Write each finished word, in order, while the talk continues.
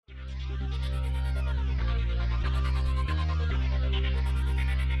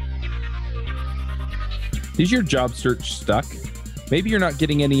Is your job search stuck? Maybe you're not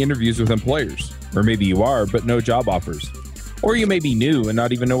getting any interviews with employers, or maybe you are, but no job offers. Or you may be new and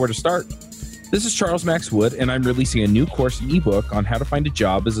not even know where to start. This is Charles Max Wood, and I'm releasing a new course ebook on how to find a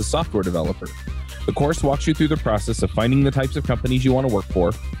job as a software developer. The course walks you through the process of finding the types of companies you want to work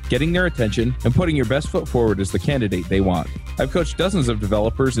for, getting their attention, and putting your best foot forward as the candidate they want. I've coached dozens of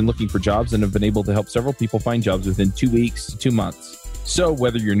developers in looking for jobs and have been able to help several people find jobs within 2 weeks to 2 months. So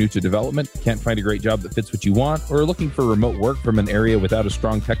whether you're new to development, can't find a great job that fits what you want, or are looking for remote work from an area without a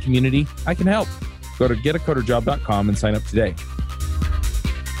strong tech community, I can help. Go to getacoderjob.com and sign up today.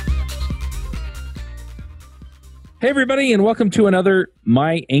 Hey, everybody, and welcome to another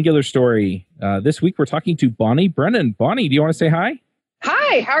My Angular Story. This week, we're talking to Bonnie Brennan. Bonnie, do you want to say hi?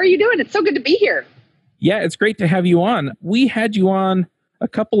 Hi, how are you doing? It's so good to be here. Yeah, it's great to have you on. We had you on a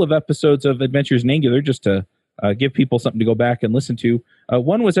couple of episodes of Adventures in Angular just to give people something to go back and listen to.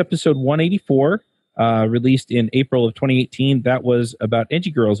 One was episode 184, released in April of 2018. That was about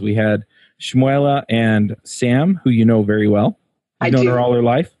NG Girls. We had Shmuela and Sam, who you know very well. You've known her all her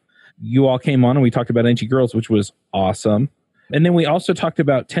life. You all came on and we talked about NG Girls, which was awesome. And then we also talked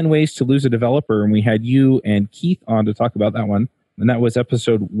about 10 ways to lose a developer, and we had you and Keith on to talk about that one. And that was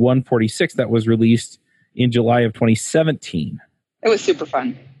episode 146 that was released in July of 2017. It was super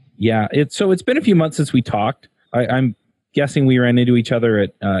fun. Yeah, it's been a few months since we talked. I'm guessing we ran into each other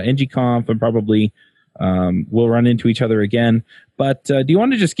at NGConf, and probably we'll run into each other again. But do you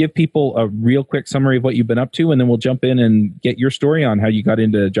want to just give people a real quick summary of what you've been up to, and then we'll jump in and get your story on how you got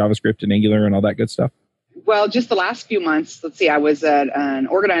into JavaScript and Angular and all that good stuff? Well, just the last few months, let's see, I was an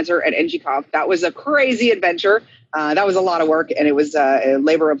organizer at NGConf. That was a crazy adventure. That was a lot of work, and it was a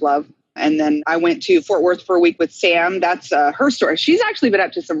labor of love. And then I went to Fort Worth for a week with Sam. That's her story. She's actually been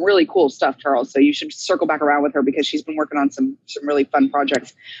up to some really cool stuff, Charles. So you should circle back around with her because she's been working on some really fun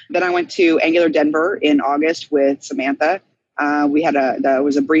projects. Then I went to Angular Denver in August with Samantha. We had there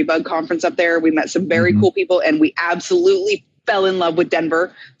was a Bug conference up there. We met some very cool people, and we absolutely fell in love with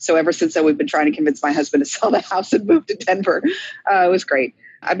Denver. So ever since then, we've been trying to convince my husband to sell the house and move to Denver. It was great.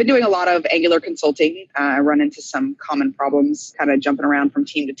 I've been doing a lot of Angular consulting. I run into some common problems kind of jumping around from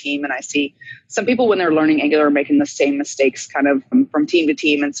team to team. And I see some people when they're learning Angular are making the same mistakes kind of from team to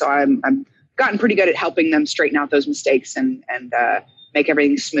team. And so I'm gotten pretty good at helping them straighten out those mistakes and make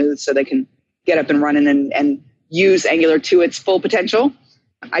everything smooth so they can get up and running and use Angular to its full potential.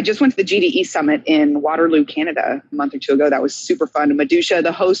 I just went to the GDE Summit in Waterloo, Canada a month or two ago. That was super fun. And Madusha,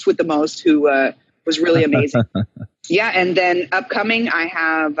 the host with the most, who was really amazing. Yeah, and then upcoming, I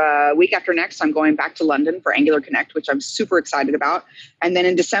have week after next, I'm going back to London for Angular Connect, which I'm super excited about. And then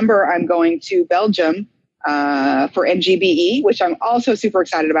in December, I'm going to Belgium for NGBE, which I'm also super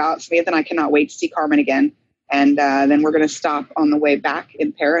excited about. Samantha and I cannot wait to see Carmen again. And then we're going to stop on the way back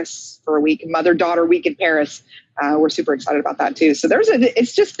in Paris for a week, mother-daughter week in Paris. We're super excited about that too. So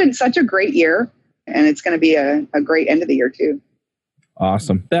it's just been such a great year, and it's going to be a great end of the year too.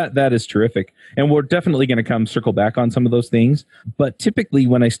 Awesome. That is terrific. And we're definitely going to circle back on some of those things. But typically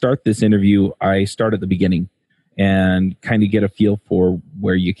when I start this interview, I start at the beginning and kind of get a feel for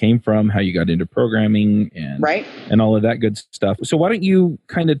where you came from, how you got into programming and all of that good stuff. So why don't you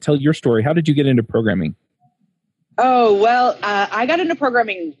kind of tell your story? How did you get into programming? Oh, well, I got into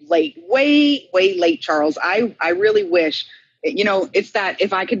programming late, way late, Charles. I really wish, it's that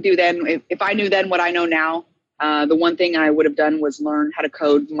if I could do then, if I knew then what I know now, the one thing I would have done was learn how to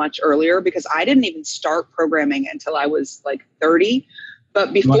code much earlier, because I didn't even start programming until I was like 30.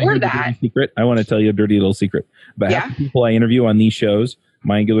 But before that, I want to tell you a dirty little secret. But half the people I interview on these shows,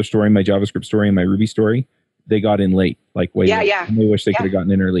 my Angular story, my JavaScript story, and my Ruby story, they got in late, like way late. Yeah. They wish they could have gotten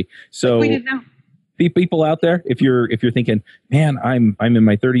in early. So we didn't know. People out there, if you're thinking, man, I'm in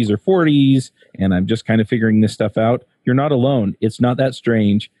my 30s or 40s and I'm just kind of figuring this stuff out, you're not alone. It's not that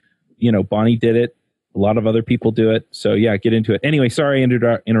strange. Bonnie did it. A lot of other people do it. So yeah, get into it. Anyway, sorry I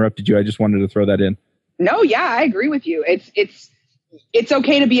interrupted you. I just wanted to throw that in. No, yeah, I agree with you. It's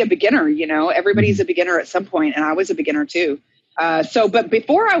okay to be a beginner. Everybody's a beginner at some point, and I was a beginner too. But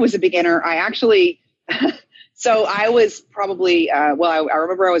before I was a beginner, I actually, so I was probably, I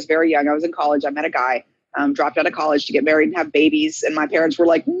remember I was very young. I was in college. I met a guy, dropped out of college to get married and have babies. And my parents were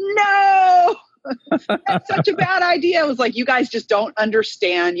like, no, that's such a bad idea. I was like, you guys just don't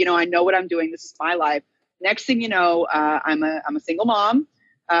understand. I know what I'm doing. This is my life. Next thing you know, I'm a single mom.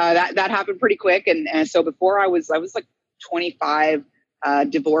 That happened pretty quick. And so before I was like 25,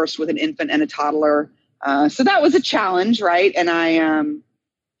 divorced with an infant and a toddler. So that was a challenge, right? And I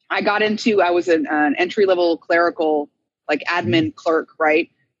was an entry-level clerical, like admin clerk,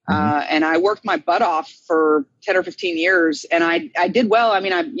 right? And I worked my butt off for 10 or 15 years, and I did well. I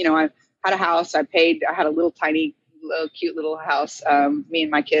mean, I had a house. I had a little tiny, little cute little house, me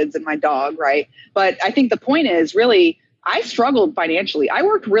and my kids and my dog, right? But I think the point is really, I struggled financially. I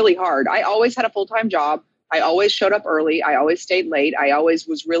worked really hard. I always had a full-time job. I always showed up early. I always stayed late. I always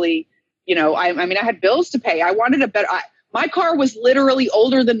was really, I mean, I had bills to pay. I wanted a better, my car was literally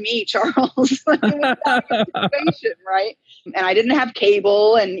older than me, Charles. It was that situation, right? And I didn't have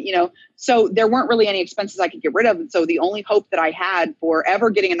cable and, so there weren't really any expenses I could get rid of. And so the only hope that I had for ever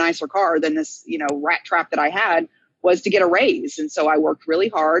getting a nicer car than this, rat trap that I had was to get a raise. And so I worked really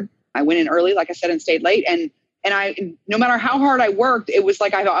hard. I went in early, like I said, and stayed late. And I, no matter how hard I worked, it was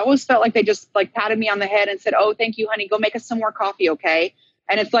like, I always felt like they just like patted me on the head and said, "Oh, thank you, honey. Go make us some more coffee. Okay."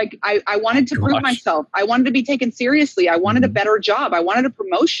 And it's like, I wanted to prove myself. I wanted to be taken seriously. I wanted a better job. I wanted a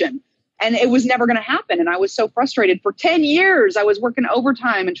promotion. And it was never going to happen. And I was so frustrated. For 10 years, I was working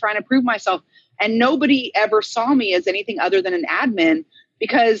overtime and trying to prove myself. And nobody ever saw me as anything other than an admin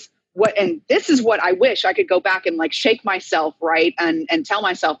because and this is what I wish I could go back and like shake myself, right? And tell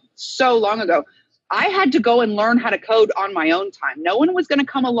myself so long ago, I had to go and learn how to code on my own time. No one was going to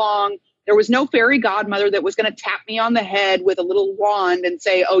come along. There was no fairy godmother that was going to tap me on the head with a little wand and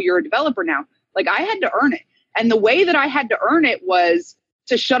say, "Oh, you're a developer now." Like I had to earn it. And the way that I had to earn it was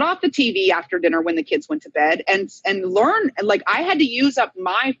to shut off the TV after dinner when the kids went to bed and learn. Like I had to use up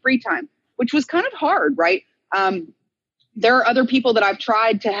my free time, which was kind of hard, right? There are other people that I've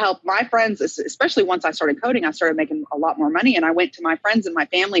tried to help my friends, especially once I started coding, I started making a lot more money. And I went to my friends and my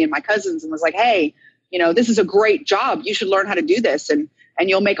family and my cousins and was like, "Hey, this is a great job. You should learn how to do this and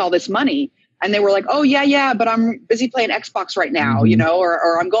you'll make all this money." And they were like, "Oh yeah, but I'm busy playing Xbox right now,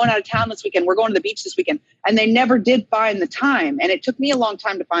 or I'm going out of town this weekend. We're going to the beach this weekend." And they never did find the time. And it took me a long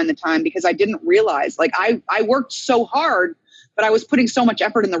time to find the time because I didn't realize, like I worked so hard, but I was putting so much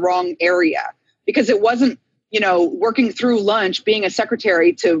effort in the wrong area because it wasn't, working through lunch, being a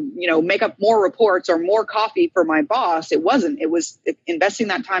secretary to, make up more reports or more coffee for my boss. It wasn't. It was investing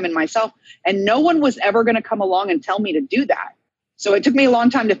that time in myself. And no one was ever going to come along and tell me to do that. So it took me a long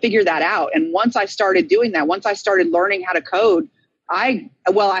time to figure that out. And once I started doing that, once I started learning how to code, I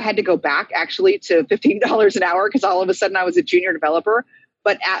had to go back actually to $15 an hour because all of a sudden I was a junior developer.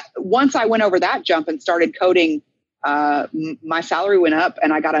 But once I went over that jump and started coding, my salary went up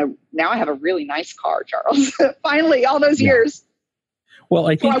and now I have a really nice car, Charles. Finally, all those years. Well,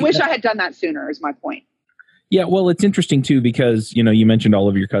 I wish I had done that sooner is my point. Yeah. Well, it's interesting too, because, you mentioned all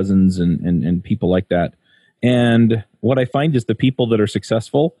of your cousins and people like that. And what I find is the people that are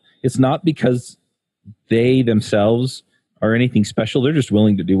successful, it's not because they themselves are anything special. They're just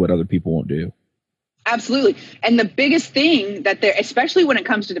willing to do what other people won't do. Absolutely. And the biggest thing that especially when it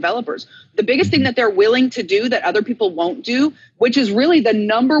comes to developers, the biggest thing that they're willing to do that other people won't do, which is really the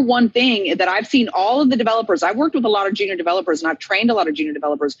number one thing that I've seen all of the developers. I've worked with a lot of junior developers and I've trained a lot of junior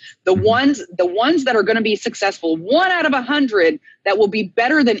developers. The ones that are going to be successful, 1 out of 100 that will be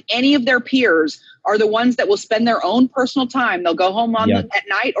better than any of their peers are the ones that will spend their own personal time. They'll go home at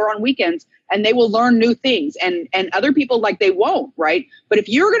night or on weekends and they will learn new things and other people they won't, right? But if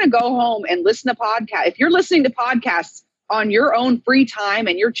you're going to go home and listen to podcasts, if you're listening to podcasts on your own free time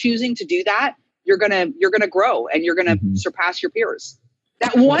and you're choosing to do that, you're going to grow and you're going to surpass your peers.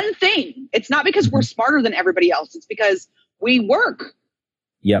 That one thing, it's not because we're smarter than everybody else. It's because we work.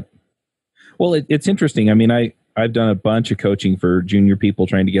 Yep. Well, it's interesting. I mean, I've done a bunch of coaching for junior people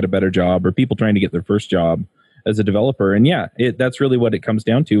trying to get a better job or people trying to get their first job as a developer. And that's really what it comes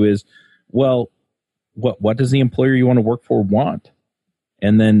down to is, well, what does the employer you want to work for want?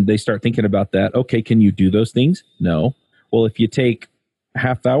 And then they start thinking about that. Okay, can you do those things? No. Well, if you take a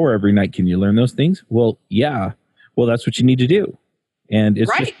half hour every night, can you learn those things? Well, yeah. Well, that's what you need to do. And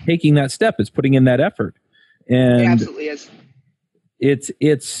it's just taking that step. It's putting in that effort. And it absolutely is.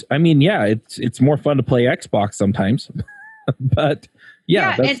 It's more fun to play Xbox sometimes, but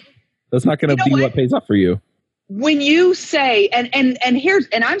that's not going to be what pays off for you. When you say, and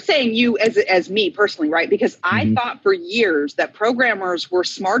I'm saying you as me personally, right? Because I thought for years that programmers were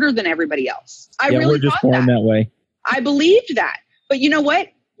smarter than everybody else. We're just born that way. I believed that. But you know what?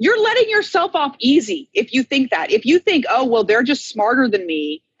 You're letting yourself off easy if you think that. If you think, oh, well, they're just smarter than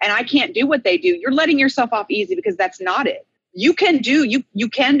me and I can't do what they do, you're letting yourself off easy because that's not it. You can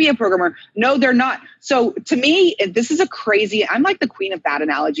be a programmer. No, they're not. So to me, this is I'm like the queen of bad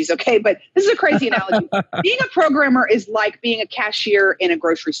analogies, okay? But this is a crazy analogy. Being a programmer is like being a cashier in a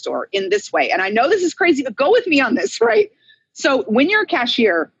grocery store in this way. And I know this is crazy, but go with me on this, right? So when you're a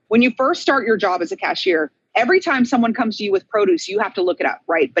cashier, when you first start your job as a cashier, every time someone comes to you with produce, you have to look it up,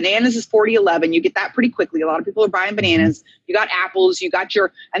 right? Bananas is $40.11. You get that pretty quickly. A lot of people are buying bananas. You got apples,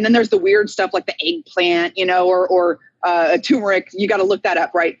 and then there's the weird stuff like the eggplant, or a turmeric. You got to look that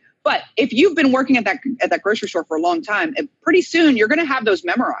up, right? But if you've been working at that grocery store for a long time, pretty soon you're going to have those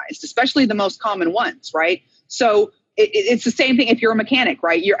memorized, especially the most common ones, right? So it's the same thing if you're a mechanic,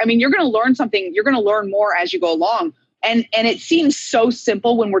 right? You're going to learn something. You're going to learn more as you go along. And it seems so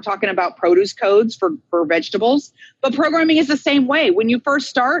simple when we're talking about produce codes for vegetables, but programming is the same way. When you first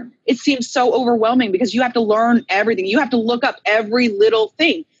start, it seems so overwhelming because you have to learn everything. You have to look up every little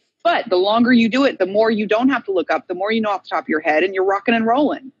thing. But the longer you do it, the more you don't have to look up, the more you know off the top of your head, and you're rocking and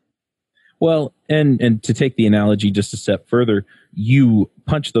rolling. Well, and to take the analogy just a step further, you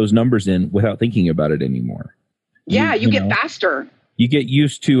punch those numbers in without thinking about it anymore. Yeah, you get faster. You get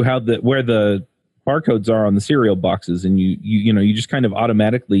used to where the barcodes are on the cereal boxes, and you just kind of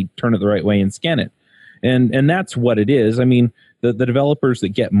automatically turn it the right way and scan it. And that's what it is. I mean, the developers that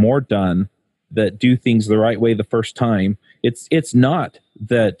get more done, that do things the right way the first time, it's not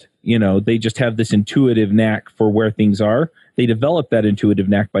that, they just have this intuitive knack for where things are. They develop that intuitive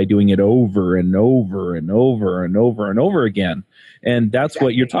knack by doing it over and over and over and over and over again. And that's exactly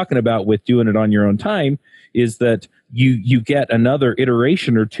what you're talking about with doing it on your own time, is that you get another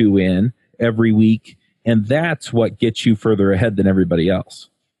iteration or two in every week, and that's what gets you further ahead than everybody else.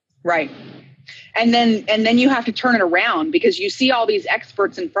 Right. And then you have to turn it around, because you see all these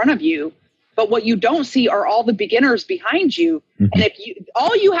experts in front of you, but what you don't see are all the beginners behind you. Mm-hmm. And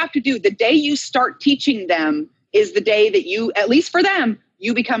all you have to do the day you start teaching them is the day that you, at least for them,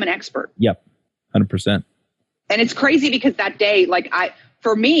 you become an expert. Yep. 100%. And it's crazy because that day,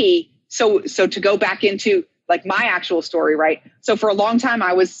 for me, so to go back into my actual story, right? So for a long time,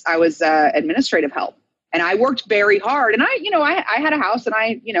 I was administrative help, and I worked very hard, and I had a house, and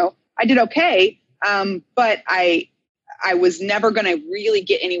I did okay. But I was never going to really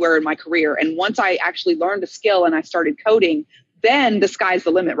get anywhere in my career. And once I actually learned a skill and I started coding, then the sky's the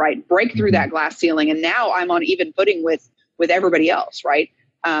limit, right? Break through that glass ceiling. And now I'm on even footing with everybody else, right?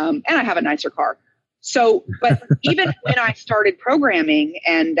 And I have a nicer car. So, but even when I started programming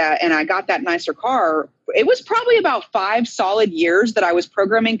and I got that nicer car, it was probably about 5 solid years that I was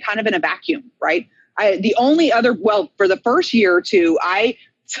programming kind of in a vacuum, right? For the first year or two,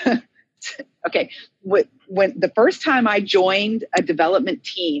 when the first time I joined a development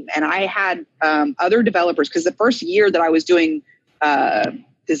team, and I had other developers, because the first year that I was doing web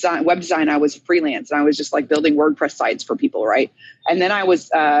design, I was freelance, and I was just building WordPress sites for people, right? And then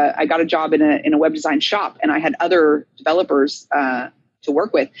I got a job in a web design shop, and I had other developers to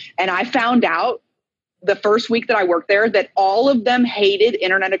work with, and I found out the first week that I worked there that all of them hated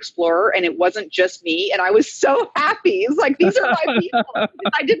Internet Explorer, and it wasn't just me. And I was so happy. It's these are my people.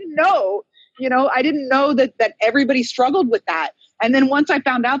 I didn't know, I didn't know that everybody struggled with that. And then once I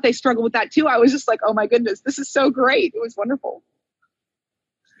found out they struggled with that too, I was just oh my goodness, this is so great. It was wonderful.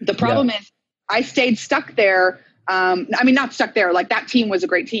 The problem is I stayed stuck there. Not stuck there. That team was a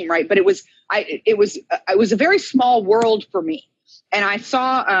great team, right? But it was a very small world for me. And I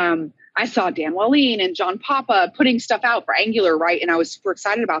saw Dan Wahlin and John Papa putting stuff out for Angular, right? And I was super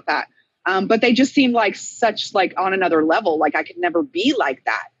excited about that. But they just seemed such on another level. I could never be like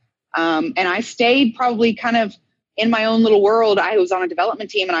that. And I stayed probably kind of in my own little world. I was on a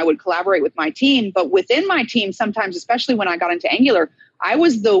development team, and I would collaborate with my team. But within my team, sometimes, especially when I got into Angular, I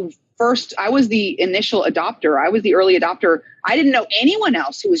was the initial adopter. I was the early adopter. I didn't know anyone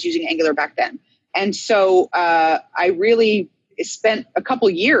else who was using Angular back then. And so I really spent a couple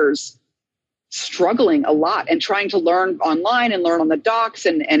years struggling a lot and trying to learn online and learn on the docs.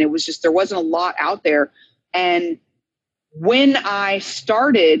 And it was just, there wasn't a lot out there. And when I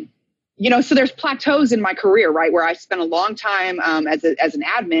started, so there's plateaus in my career, right? Where I spent a long time as an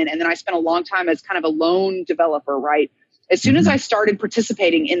admin, and then I spent a long time as kind of a lone developer, right? As soon as I started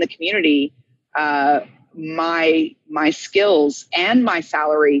participating in the community, my skills and my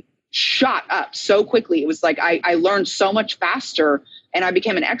salary shot up so quickly. It was I learned so much faster, and I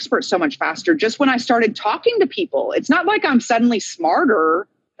became an expert so much faster just when I started talking to people. It's not like I'm suddenly smarter.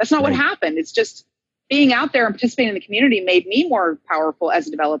 That's not what happened. It's just being out there and participating in the community made me more powerful as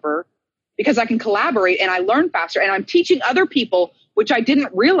a developer, because I can collaborate and I learn faster, and I'm teaching other people, which I didn't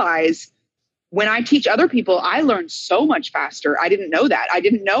realize. When I teach other people, I learn so much faster. I didn't know that. I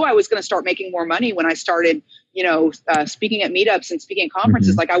didn't know I was going to start making more money when I started, speaking at meetups and speaking at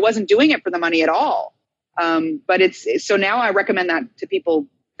conferences. Mm-hmm. I wasn't doing it for the money at all. But so now I recommend that to people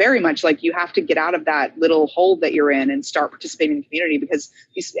very much. You have to get out of that little hole that you're in and start participating in the community, because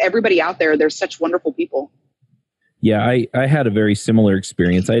everybody out there, there's such wonderful people. Yeah, I had a very similar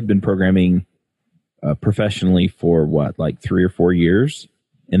experience. I had been programming professionally for 3 or 4 years.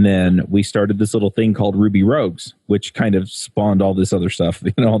 And then we started this little thing called Ruby Rogues, which kind of spawned all this other stuff,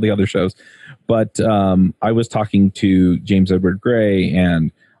 all the other shows. But I was talking to James Edward Gray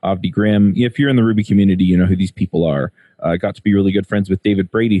and Avdi Grimm. If you're in the Ruby community, you know who these people are. I got to be really good friends with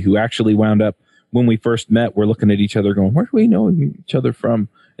David Brady, who actually wound up, when we first met, we're looking at each other going, where do we know each other from?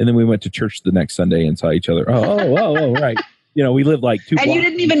 And then we went to church the next Sunday and saw each other. Oh, right. You know, we lived like 2 blocks. And you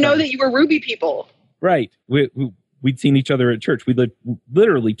didn't even know that you were Ruby people. Right. We'd seen each other at church. We lived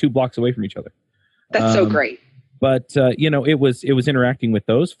literally 2 blocks away from each other. That's so great. But, you know, it was interacting with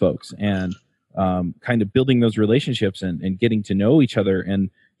those folks and kind of building those relationships and getting to know each other. And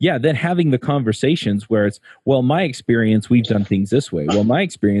yeah, then having the conversations where it's, well, my experience, we've done things this way. Well, my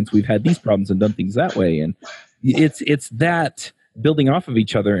experience, we've had these problems and done things that way. And it's that building off of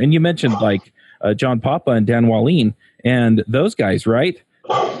each other. And you mentioned like John Papa and Dan Wallin and those guys, right?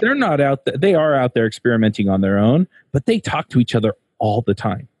 They're not out there. They are out there experimenting on their own, but they talk to each other all the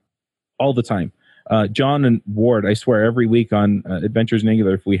time. John and Ward, I swear, every week on Adventures in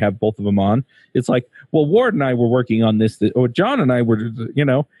Angular, if we have both of them on, it's like, well, Ward and I were working on this, or John and I were, you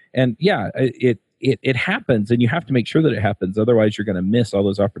know, and yeah, it happens, and you have to make sure that it happens. Otherwise, you're going to miss all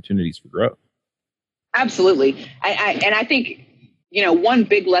those opportunities for growth. Absolutely. I think, you know, one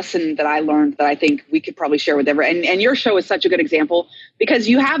big lesson that I learned that I think we could probably share with everyone, and your show is such a good example, because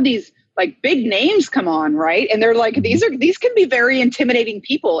you have these like big names come on, right? And they're like, these can be very intimidating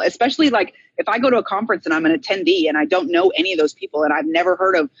people, especially like if I go to a conference and I'm an attendee and I don't know any of those people and I've never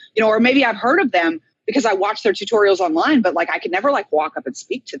heard of, you know, or maybe I've heard of them because I watch their tutorials online, but like I could never like walk up and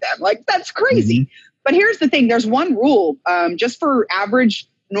speak to them. Like that's crazy. But here's the thing. There's one rule just for average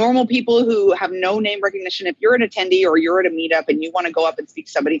normal people who have no name recognition. If you're an attendee or you're at a meetup and you want to go up and speak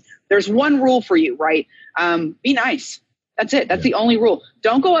to somebody, there's one rule for you, right? Be nice. That's it. That's the only rule.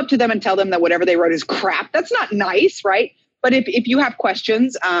 Don't go up to them and tell them that whatever they wrote is crap. That's not nice, right? But if you have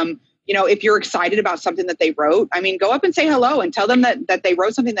questions, you know, if you're excited about something that they wrote, I mean, go up and say hello and tell them that they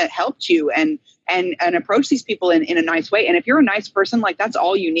wrote something that helped you and approach these people in a nice way. And if you're a nice person, like that's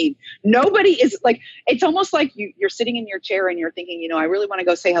all you need. Nobody is like, it's almost like you're sitting in your chair and you're thinking, you know, I really want to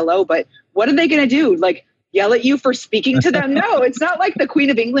go say hello, but what are they going to do? Like yell at you for speaking to them? No, it's not like the Queen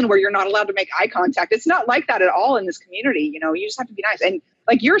of England where you're not allowed to make eye contact. It's not like that at all in this community. You know, you just have to be nice. And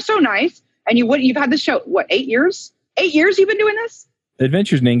like, you're so nice. And you've had this show, what, 8 years? 8 years you've been doing this?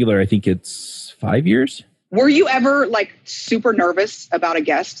 Adventures in Angular, I think it's 5 years. Were you ever like super nervous about a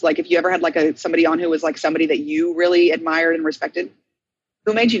guest? Like if you ever had like somebody on who was like somebody that you really admired and respected?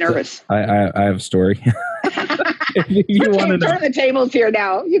 Who made you nervous? I have a story. If you want to turn the tables here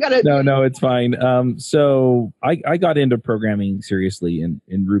now. You gotta. No, it's fine. So I got into programming seriously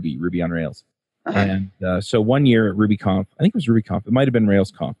in Ruby on Rails. And so one year at RubyConf, I think it was RubyConf, it might have been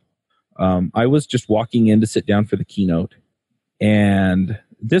RailsConf. I was just walking in to sit down for the keynote. And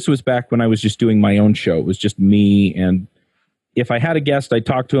this was back when I was just doing my own show. It was just me. And if I had a guest, I'd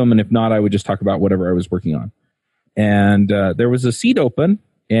talk to him. And if not, I would just talk about whatever I was working on. And there was a seat open.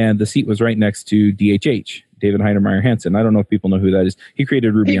 And the seat was right next to DHH, David Heinemeier Hansen. I don't know if people know who that is. He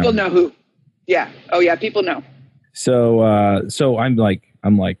created Ruby on. People know who. Yeah. Oh, yeah. People know. So I'm like,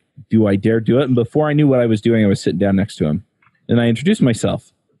 do I dare do it? And before I knew what I was doing, I was sitting down next to him. And I introduced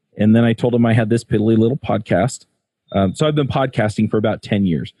myself. And then I told him I had this piddly little podcast. So I've been podcasting for about 10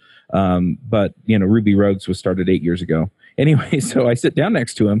 years. But, you know, Ruby Rogues was started 8 years ago. Anyway, so I sit down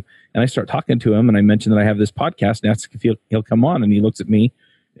next to him and I start talking to him and I mention that I have this podcast and ask if he'll come on. And he looks at me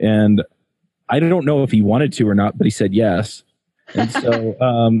and I don't know if he wanted to or not, but he said yes. And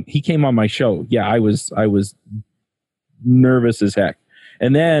so he came on my show. Yeah, I was nervous as heck.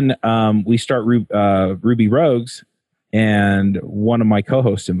 And then we start Ruby Rogues and one of my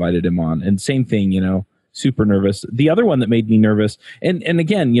co-hosts invited him on. And same thing, you know, super nervous. The other one that made me nervous, and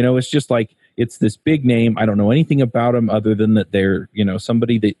again, you know, it's just like, it's this big name. I don't know anything about him other than that they're, you know,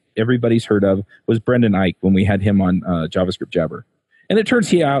 somebody that everybody's heard of, was Brendan Eich when we had him on JavaScript Jabber. And it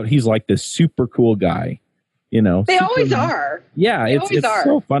turns out he's like this super cool guy, you know. They always are. Yeah, it's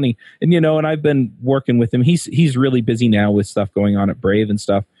so funny. And, you know, and I've been working with him. He's really busy now with stuff going on at Brave and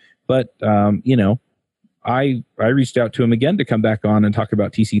stuff. But, you know, I reached out to him again to come back on and talk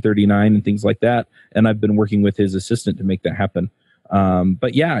about TC39 and things like that. And I've been working with his assistant to make that happen.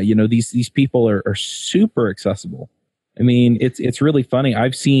 But yeah, you know, these people are super accessible. I mean, it's really funny.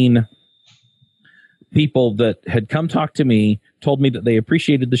 I've seen people that had come talk to me, told me that they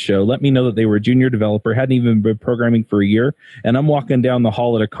appreciated the show, let me know that they were a junior developer, hadn't even been programming for a year. And I'm walking down the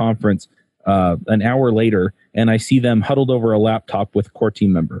hall at a conference an hour later, and I see them huddled over a laptop with a core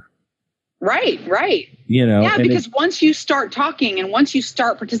team member. Right. You know, yeah, because once you start talking and once you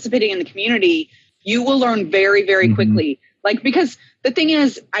start participating in the community, you will learn very, very quickly. Like, because the thing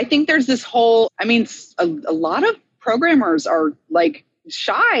is, I think there's this whole, I mean, a lot of programmers are like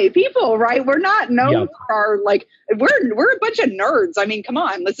shy people, right? We're not known for our, like, we're a bunch of nerds. I mean, come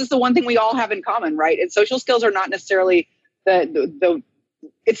on, this is the one thing we all have in common, right? And social skills are not necessarily the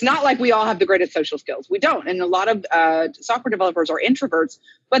it's not like we all have the greatest social skills. We don't. And a lot of software developers are introverts.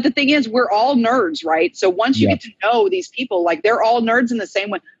 But the thing is, we're all nerds, right? So once you get to know these people, like, they're all nerds in the same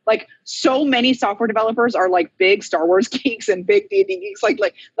way. Like, so many software developers are like big Star Wars geeks and big D&D geeks. Like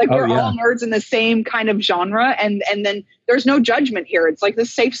we're all nerds in the same kind of genre. And then there's no judgment here. It's like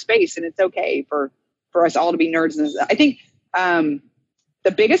this safe space, and it's okay for us all to be nerds. And I think the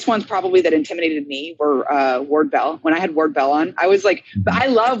biggest ones probably that intimidated me were Ward Bell. When I had Ward Bell on, I was like, I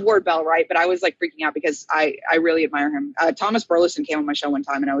love Ward Bell, right? But I was like freaking out because I really admire him. Thomas Burleson came on my show one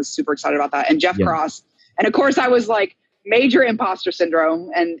time, and I was super excited about that. And Jeff Cross. And of course I was like, major imposter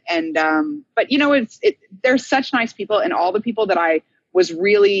syndrome. But you know, they're such nice people, and all the people that I was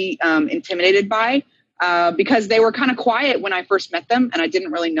really intimidated by, because they were kind of quiet when I first met them, and I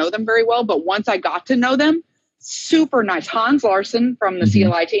didn't really know them very well. But once I got to know them, super nice. Hans Larson from the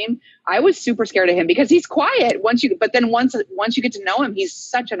CLI team. I was super scared of him because he's quiet once you get to know him, he's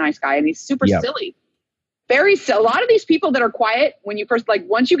such a nice guy, and he's super silly. A lot of these people that are quiet when you first, like,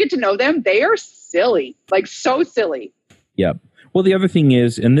 once you get to know them, they are silly, like so silly. Yeah. Well, the other thing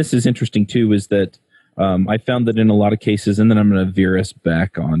is, and this is interesting too, is that I found that in a lot of cases, and then I'm going to veer us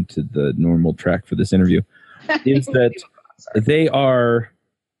back onto the normal track for this interview, is that they are,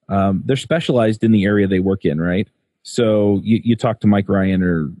 they're specialized in the area they work in, right? So you talk to Mike Ryan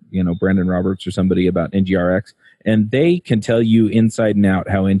or, Brandon Roberts or somebody about NGRX, and they can tell you inside and out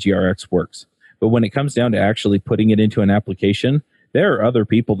how NGRX works. But when it comes down to actually putting it into an application, there are other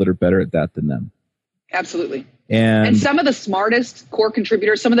people that are better at that than them. Absolutely. And some of the smartest core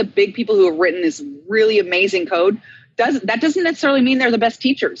contributors, some of the big people who have written this really amazing code, that doesn't necessarily mean they're the best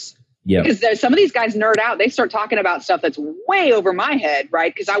teachers. Yeah. Because some of these guys nerd out. They start talking about stuff that's way over my head,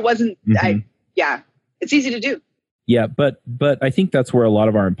 right? Because I wasn't, it's easy to do. Yeah, but I think that's where a lot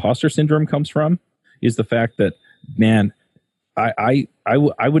of our imposter syndrome comes from, is the fact that, man, I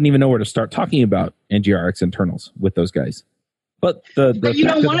wouldn't even know where to start talking about NGRX internals with those guys. But you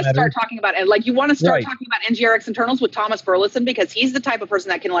don't want to start talking about it. Like, you want to start talking about NGRX internals with Thomas Burleson, because he's the type of person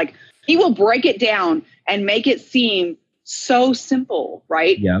that can, like, he will break it down and make it seem so simple,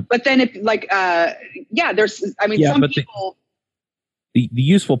 right? Yeah. But then if, like, some people. The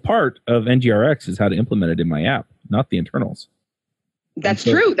useful part of NGRX is how to implement it in my app, not the internals. That's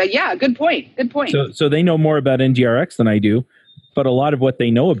true. Good point. Good point. So they know more about NGRX than I do, but a lot of what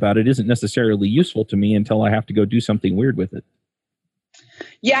they know about it isn't necessarily useful to me until I have to go do something weird with it.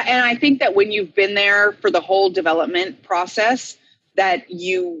 Yeah, and I think that when you've been there for the whole development process, that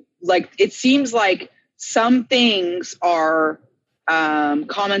you, like, it seems like some things are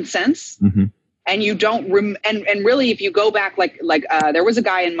common sense, and you don't and really, if you go back, like there was a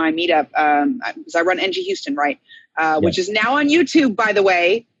guy in my meetup, because I run NG Houston, right, which is now on YouTube, by the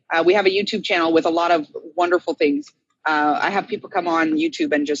way. We have a YouTube channel with a lot of wonderful things. I have people come on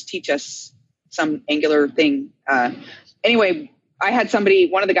YouTube and just teach us some Angular thing. Anyway, I had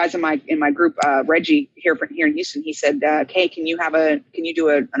one of the guys in my group, Reggie here in Houston. He said, "Hey, can you do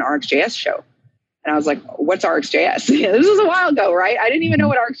an RxJS show?" And I was like, "What's RxJS?" This was a while ago, right? I didn't even know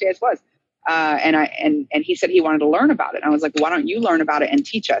what RxJS was. And he said he wanted to learn about it. And I was like, "Why don't you learn about it and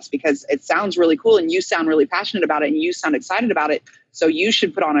teach us? Because it sounds really cool, and you sound really passionate about it, and you sound excited about it. So you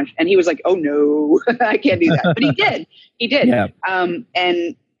should put on it." And he was like, "Oh no, I can't do that." But he did. He did. Yeah.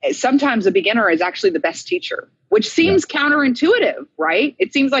 And sometimes a beginner is actually the best teacher, which seems counterintuitive, right?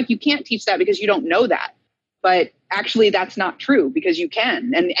 It seems like you can't teach that because you don't know that. But actually, that's not true, because you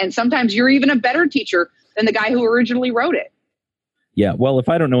can. And sometimes you're even a better teacher than the guy who originally wrote it. Yeah, well, if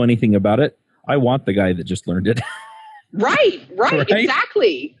I don't know anything about it, I want the guy that just learned it. Right?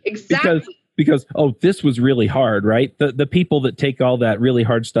 Exactly. Because this was really hard, right? The people that take all that really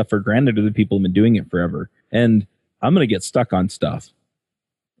hard stuff for granted are the people who've been doing it forever. And I'm going to get stuck on stuff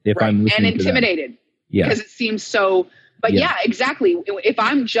if I'm listening and intimidated. Because it seems so. But yeah, exactly. If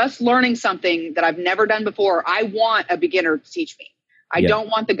I'm just learning something that I've never done before, I want a beginner to teach me. I don't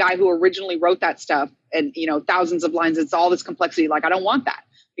want the guy who originally wrote that stuff and, thousands of lines. It's all this complexity. Like, I don't want that,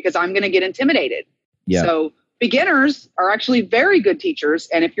 because I'm going to get intimidated. Yeah. So beginners are actually very good teachers.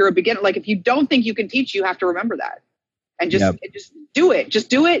 And if you're a beginner, like, if you don't think you can teach, you have to remember that. And just do it. Just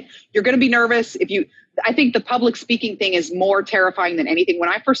do it. You're going to be nervous. I think the public speaking thing is more terrifying than anything. When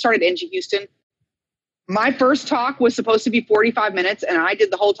I first started NG Houston, my first talk was supposed to be 45 minutes, and I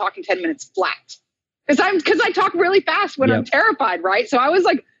did the whole talk in 10 minutes flat. Because I talk really fast when I'm terrified, right? So I was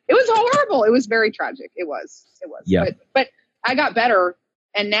like, it was horrible. It was very tragic. It was. Yeah. But I got better,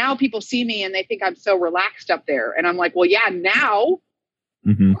 and now people see me and they think I'm so relaxed up there. And I'm like, well, yeah, now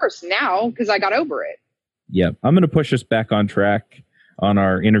Of course, now, because I got over it. Yeah. I'm going to push us back on track on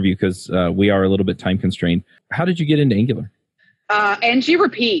our interview because we are a little bit time constrained. How did you get into Angular? NG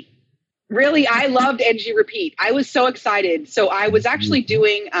Repeat. Really, I loved NG Repeat. I was so excited. So I was actually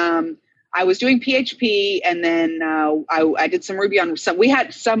doing PHP, and then I did some Ruby on some.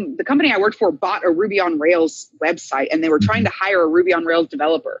 The company I worked for bought a Ruby on Rails website, and they were trying to hire a Ruby on Rails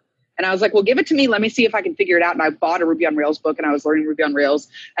developer. And I was like, well, give it to me. Let me see if I can figure it out. And I bought a Ruby on Rails book, and I was learning Ruby on Rails.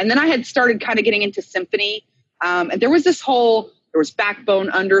 And then I had started kind of getting into Symfony. And there was Backbone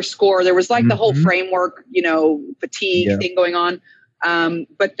 _. There was like the whole framework, fatigue thing going on.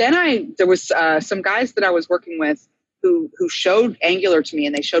 But then there was some guys that I was working with who showed Angular to me,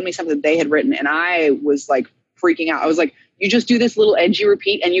 and they showed me something they had written, and I was like freaking out. I was like, you just do this little NG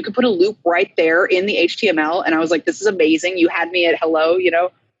Repeat, and you can put a loop right there in the HTML. And I was like, this is amazing. You had me at hello,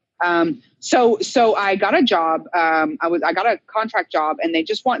 So I got a job. I got a contract job, and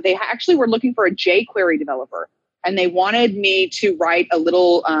they actually were looking for a jQuery developer. And they wanted me to write a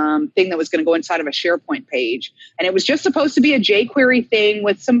little thing that was going to go inside of a SharePoint page. And it was just supposed to be a jQuery thing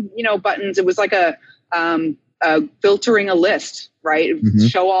with some, buttons. It was like a filtering a list, right?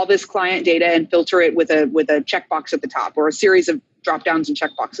 Show all this client data and filter it with a checkbox at the top, or a series of drop downs and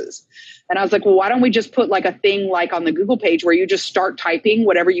checkboxes. And I was like, well, why don't we just put like a thing like on the Google page where you just start typing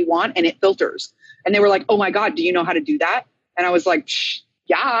whatever you want and it filters? And they were like, oh my God, do you know how to do that? And I was like,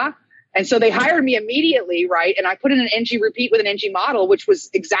 yeah. And so they hired me immediately, right? And I put in an NG Repeat with an NG model, which was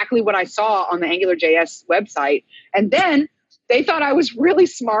exactly what I saw on the AngularJS website. And then they thought I was really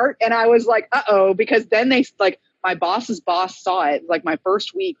smart, and I was like, uh-oh, because then my boss's boss saw it, like my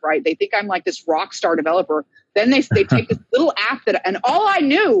first week, right? They think I'm like this rock star developer. Then they take this little app and all I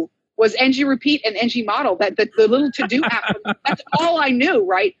knew was NG Repeat and NG model, that the little to-do app. That's all I knew,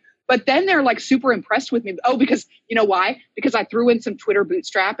 right? But then they're like super impressed with me. Oh, because you know why? Because I threw in some Twitter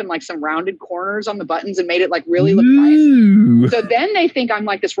bootstrap and like some rounded corners on the buttons and made it like really look nice. So then they think I'm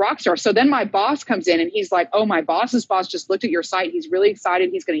like this rock star. So then my boss comes in and he's like, oh, my boss's boss just looked at your site. He's really excited.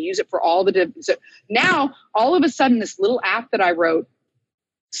 He's going to use it for all the so now all of a sudden this little app that I wrote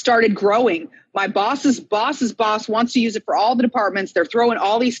started growing. My boss's boss wants to use it for all the departments. They're throwing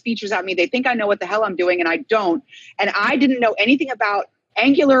all these features at me. They think I know what the hell I'm doing, and I don't. And I didn't know anything about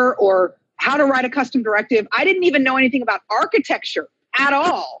Angular or how to write a custom directive. I didn't even know anything about architecture at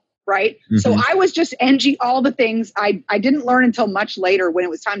all, right? So I was just NG all the things. I didn't learn until much later when it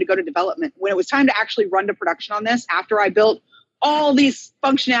was time to go to development, when it was time to actually run to production on this, after I built all these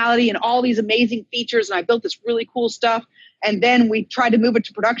functionality and all these amazing features, and I built this really cool stuff. And then we tried to move it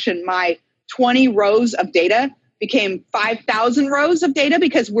to production. My 20 rows of data became 5,000 rows of data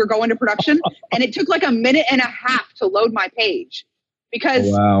because we're going to production. And it took like a minute and a half to load my page.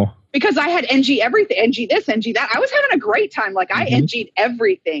 Because I had NG everything, NG this, NG that. I was having a great time. Like I NG'd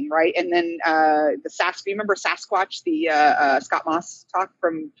everything, right? And then the do you remember Sasquatch, the Scott Moss talk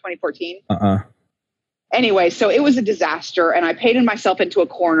from 2014? Anyway, so it was a disaster, and I painted myself into a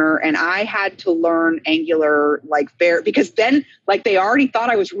corner, and I had to learn Angular because then like they already thought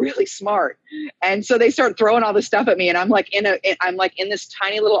I was really smart, and so they started throwing all this stuff at me, and I'm like in this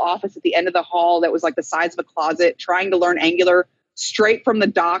tiny little office at the end of the hall that was like the size of a closet, trying to learn Angular straight from the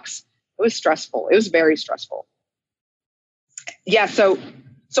docs. It was stressful. It was very stressful. Yeah. So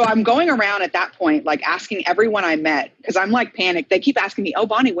I'm going around at that point, like asking everyone I met, because I'm like panicked. They keep asking me, oh,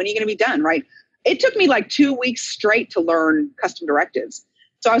 Bonnie, when are you going to be done? Right. It took me like 2 weeks straight to learn custom directives.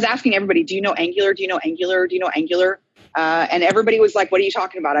 So I was asking everybody, do you know Angular? Do you know Angular? Do you know Angular? And everybody was like, what are you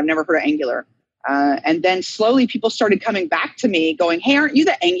talking about? I've never heard of Angular. And then slowly people started coming back to me going, hey, aren't you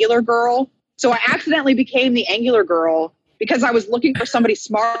the Angular girl? So I accidentally became the Angular girl, because I was looking for somebody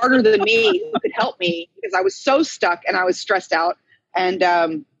smarter than me who could help me, because I was so stuck and I was stressed out. And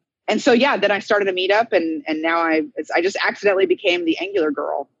so, yeah, then I started a meetup, and now I just accidentally became the Angular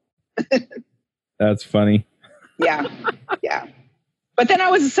girl. That's funny. Yeah. But then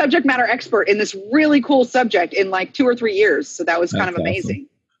I was a subject matter expert in this really cool subject in like 2 or 3 years. So that was kind of amazing.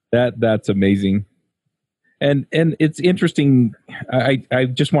 Awesome. That's amazing. And it's interesting. I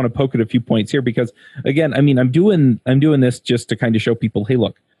just want to poke at a few points here, because again, I mean, I'm doing this just to kind of show people, hey,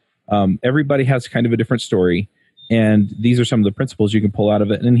 look, everybody has kind of a different story, and these are some of the principles you can pull out of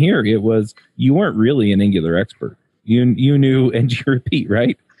it. And here it was, you weren't really an Angular expert. You knew NG Repeat,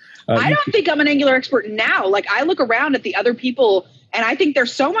 right? I don't think I'm an Angular expert now. Like I look around at the other people, and I think they're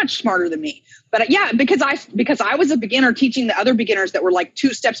so much smarter than me. But yeah, because I was a beginner teaching the other beginners that were like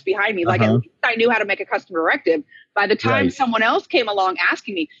 2 steps behind me. Like at least I knew how to make a custom directive by the time someone else came along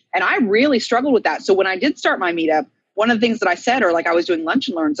asking me. And I really struggled with that. So when I did start my meetup, one of the things that I said, or like I was doing lunch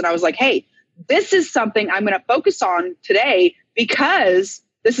and learns, and I was like, hey, this is something I'm going to focus on today, because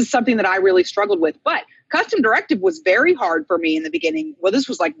this is something that I really struggled with. But custom directive was very hard for me in the beginning. Well, this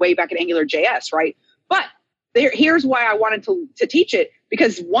was like way back in AngularJS, right? But here's why I wanted to teach it,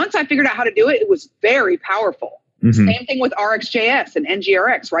 because once I figured out how to do it, it was very powerful. Mm-hmm. Same thing with RxJS and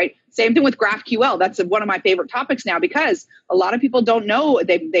NGRX, right? Same thing with GraphQL. That's one of my favorite topics now, because a lot of people don't know,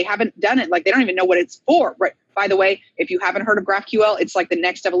 they haven't done it. Like, they don't even know what it's for, right? By the way, if you haven't heard of GraphQL, it's like the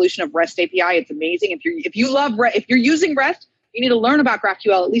next evolution of REST API. It's amazing. If you're using REST, you need to learn about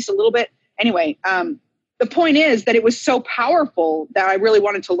GraphQL at least a little bit. Anyway, the point is that it was so powerful that I really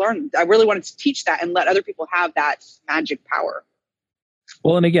wanted to learn. I really wanted to teach that and let other people have that magic power.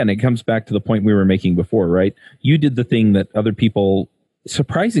 Well, and again, it comes back to the point we were making before, right? You did the thing that other people,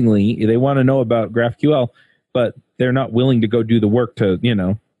 surprisingly, they want to know about GraphQL, but they're not willing to go do the work to,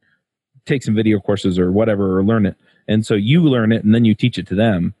 take some video courses or whatever, or learn it. And so you learn it and then you teach it to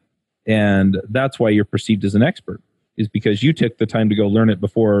them. And that's why you're perceived as an expert, is because you took the time to go learn it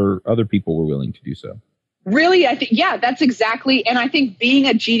before other people were willing to do so. Really, I think, yeah, that's exactly. And I think being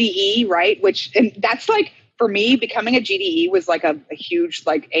a GDE, right, and that's like, for me, becoming a GDE was like a huge,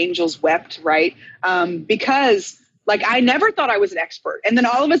 like, angels wept, right? Because like, I never thought I was an expert. And then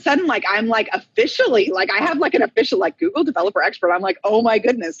all of a sudden, like, I'm like officially, like, I have like an official, like, Google developer expert. I'm like, oh my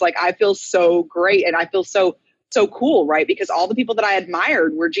goodness, like, I feel so great. And I feel so cool, right? Because all the people that I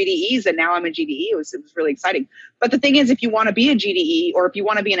admired were GDEs, and now I'm a GDE. It was really exciting. But the thing is, if you want to be a GDE, or if you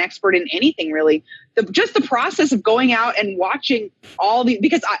want to be an expert in anything, really, just the process of going out and watching all the,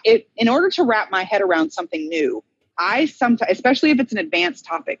 because in order to wrap my head around something new, I sometimes, especially if it's an advanced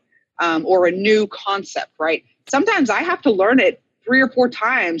topic or a new concept, right? Sometimes I have to learn it 3 or 4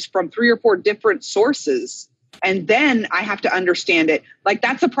 times from 3 or 4 different sources. And then I have to understand it. Like,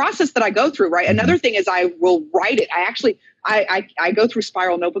 that's a process that I go through, right? Another thing is I will write it. I go through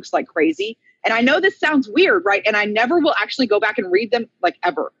Spiral notebooks like crazy. And I know this sounds weird, right? And I never will actually go back and read them, like,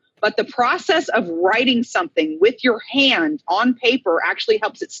 ever. But the process of writing something with your hand on paper actually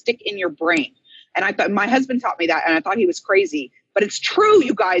helps it stick in your brain. And I thought, my husband taught me that, and I thought he was crazy. But it's true,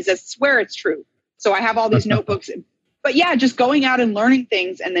 you guys. I swear it's true. So I have all these notebooks. But yeah, just going out and learning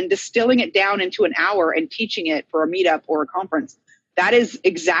things and then distilling it down into an hour and teaching it for a meetup or a conference. That is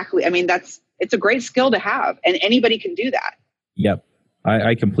exactly, I mean, it's a great skill to have, and anybody can do that. Yep.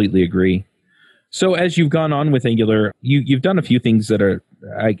 I completely agree. So as you've gone on with Angular, you've done a few things that are,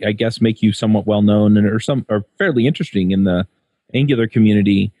 I guess, make you somewhat well known and are fairly interesting in the Angular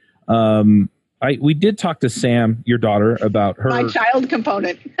community. We did talk to Sam, your daughter, about her. My child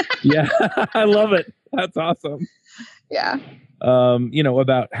component. Yeah, I love it. That's awesome. Yeah.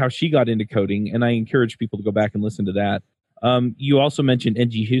 About how she got into coding, and I encourage people to go back and listen to that. You also mentioned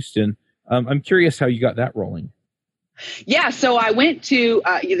NG Houston. I'm curious how you got that rolling. Yeah, so I went to,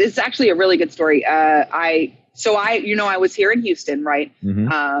 this is actually a really good story. I was here in Houston, right?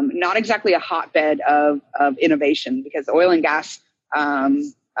 Mm-hmm. Not exactly a hotbed of innovation, because oil and gas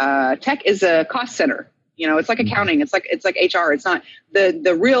tech is a cost center. It's like accounting. It's like HR. It's not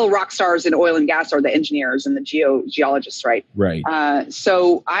the real rock stars in oil and gas are the engineers and the geologists, right? Right.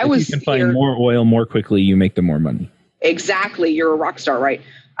 So if you can find more oil more quickly, you make them more money. Exactly. You're a rock star, right?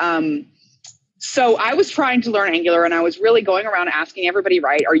 So I was trying to learn Angular, and I was really going around asking everybody,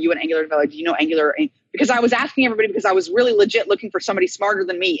 right? Are you an Angular developer? Do you know Angular? Because I was asking everybody, because I was really legit looking for somebody smarter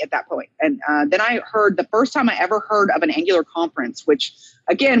than me at that point. And then I heard, the first time I ever heard of an Angular conference, which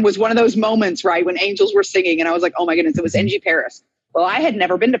again was one of those moments, right, when angels were singing, and I was like, oh my goodness, it was NG Paris. Well, I had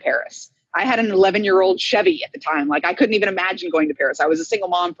never been to Paris. I had an 11-year-old Chevy at the time. Like, I couldn't even imagine going to Paris. I was a single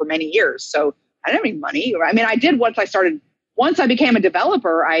mom for many years, so I didn't have any money. I mean, I did once I became a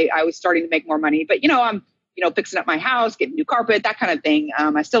developer, I was starting to make more money. But, I'm, fixing up my house, getting new carpet, that kind of thing.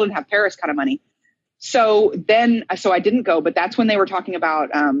 I still didn't have Paris kind of money. So I didn't go. But that's when they were talking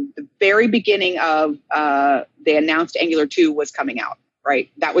about the very beginning of they announced Angular 2 was coming out, right?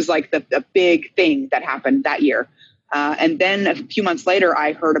 That was like the big thing that happened that year. And then a few months later,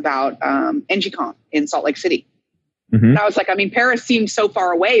 I heard about NGConf in Salt Lake City. Mm-hmm. And I was like, I mean, Paris seems so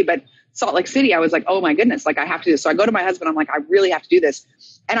far away, but Salt Lake City, I was like, oh my goodness, like, I have to do this. So I go to my husband, I'm like, I really have to do this.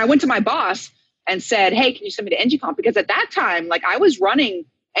 And I went to my boss and said, hey, can you send me to NGConf? Because at that time, like, I was running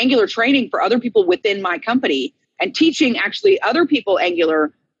Angular training for other people within my company and teaching actually other people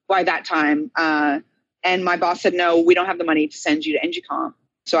Angular by that time. And my boss said, no, we don't have the money to send you to NGConf.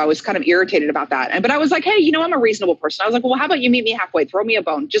 So I was kind of irritated about that. But I was like, hey, I'm a reasonable person. I was like, well, how about you meet me halfway? Throw me a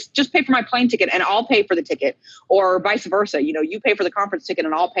bone. Just pay for my plane ticket and I'll pay for the ticket, or vice versa. You pay for the conference ticket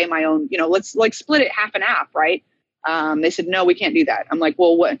and I'll pay my own, let's like split it half and half. Right. They said, no, we can't do that. I'm like,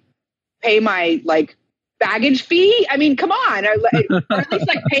 well, what? Pay baggage fee. I mean, come on, or at least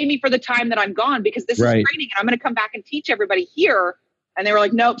like pay me for the time that I'm gone, because this is training and I'm going to come back and teach everybody here. And they were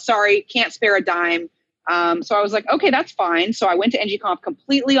like, nope, sorry, can't spare a dime. So I was like, okay, that's fine. So I went to NGConf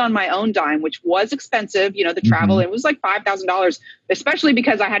completely on my own dime, which was expensive. You know, the travel, it was like $5,000, especially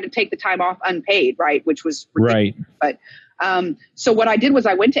because I had to take the time off unpaid, right? Which was ridiculous. But so what I did was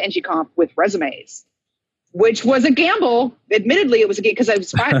I went to NGConf with resumes, which was a gamble. Admittedly, it was a gamble because I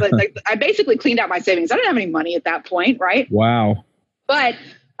was fine. Like, I basically cleaned out my savings. I didn't have any money at that point, right? Wow. But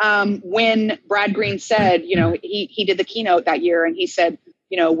when Brad Green said, you know, he did the keynote that year, and he said,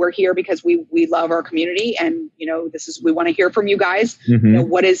 you know, we're here because we love our community, and, you know, we want to hear from you guys. You know,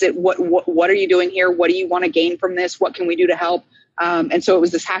 what is it? What are you doing here? What do you want to gain from this? What can we do to help? And so it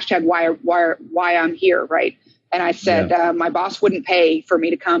was this hashtag why I'm here, right? And I said, my boss wouldn't pay for me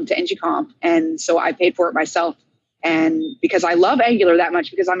to come to NGConf, and so I paid for it myself. And because I love Angular that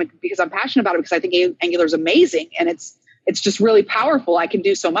much, because I'm passionate about it, because I think Angular is amazing, and it's just really powerful. I can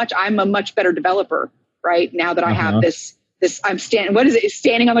do so much. I'm a much better developer right now that I have this. I'm standing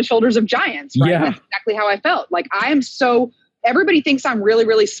on the shoulders of giants, right? Yeah. That's exactly how I felt. Like, everybody thinks I'm really,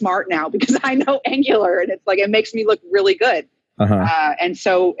 really smart now because I know Angular, and it's like, it makes me look really good. And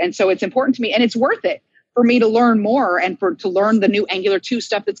so it's important to me, and it's worth it for me to learn more and to learn the new Angular 2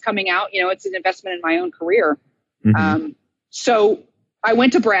 stuff that's coming out. You know, it's an investment in my own career. So I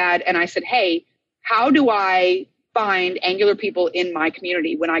went to Brad and I said, hey, how do I find Angular people in my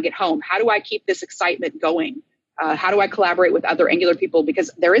community when I get home? How do I keep this excitement going? How do I collaborate with other Angular people? Because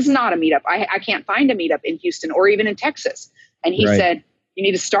there is not a meetup. I can't find a meetup in Houston or even in Texas. And he said, you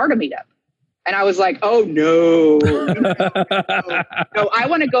need to start a meetup. And I was like, oh, no, I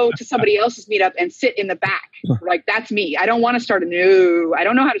want to go to somebody else's meetup and sit in the back. Like, that's me. I don't want to start I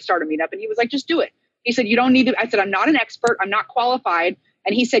don't know how to start a meetup. And he was like, just do it. He said, you don't need to. I said, I'm not an expert. I'm not qualified.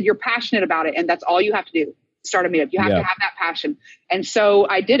 And he said, you're passionate about it. And that's all you have to do. Start a meetup. You have to have that passion. And so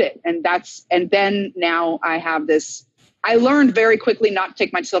I did it. And then now I have this. I learned very quickly not to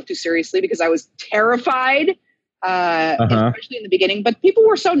take myself too seriously, because I was terrified, especially in the beginning. But people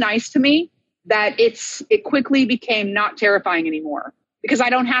were so nice to me that it quickly became not terrifying anymore, because I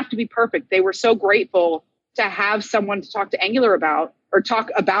don't have to be perfect. They were so grateful to have someone to talk to Angular about, or talk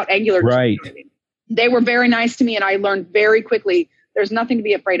about Angular. Right. They were very nice to me, and I learned very quickly there's nothing to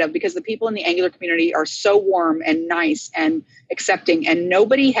be afraid of, because the people in the Angular community are so warm and nice and accepting, and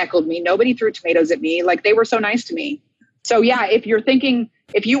nobody heckled me. Nobody threw tomatoes at me. Like, they were so nice to me. So yeah, if you're thinking,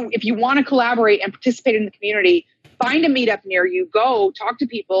 if you want to collaborate and participate in the community, find a meetup near you, go talk to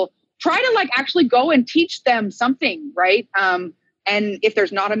people, try to actually go and teach them something, right? And if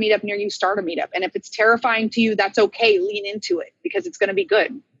there's not a meetup near you, start a meetup. And if it's terrifying to you, that's okay. Lean into it, because it's going to be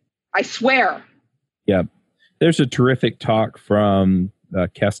good. I swear. Yeah. There's a terrific talk from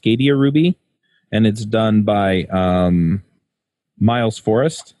Cascadia Ruby, and it's done by Miles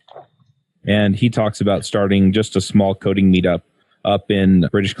Forrest. And he talks about starting just a small coding meetup up in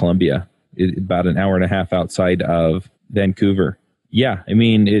British Columbia, about an hour and a half outside of Vancouver. Yeah, I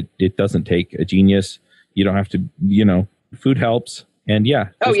mean, it doesn't take a genius. You don't have to, food helps. And yeah.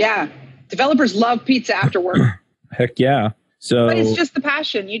 Oh, yeah. Developers love pizza after work. Heck yeah. So, but it's just the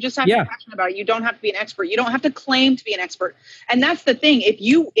passion. You just have to be passionate about it. You don't have to be an expert. You don't have to claim to be an expert. And that's the thing. If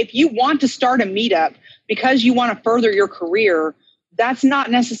you want to start a meetup because you want to further your career, that's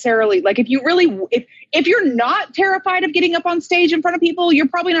not necessarily if you're not terrified of getting up on stage in front of people, you're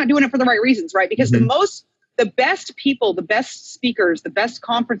probably not doing it for the right reasons, right? Because the best people, the best speakers, the best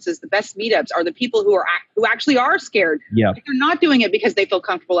conferences, the best meetups are the people who actually are scared. Yeah. They're not doing it because they feel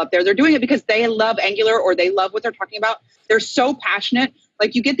comfortable up there. They're doing it because they love Angular, or they love what they're talking about. They're so passionate.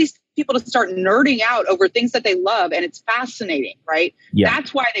 Like, you get these people to start nerding out over things that they love, and it's fascinating, right? Yeah.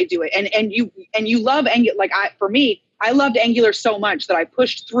 That's why they do it. And you love Angular. For me, I loved Angular so much that I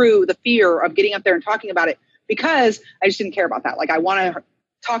pushed through the fear of getting up there and talking about it, because I just didn't care about that. I want to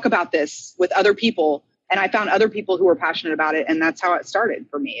talk about this with other people. And I found other people who were passionate about it. And that's how it started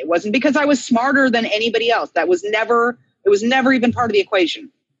for me. It wasn't because I was smarter than anybody else. It was never even part of the equation.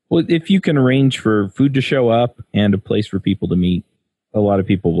 Well, if you can arrange for food to show up and a place for people to meet, a lot of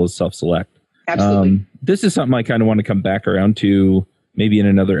people will self-select. Absolutely. This is something I kind of want to come back around to maybe in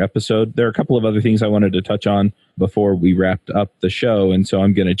another episode. There are a couple of other things I wanted to touch on before we wrapped up the show. And so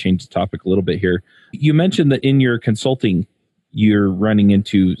I'm going to change the topic a little bit here. You mentioned that in your consulting, you're running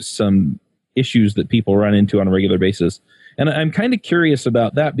into some issues that people run into on a regular basis. And I'm kind of curious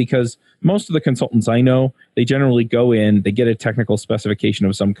about that, because most of the consultants I know, they generally go in, they get a technical specification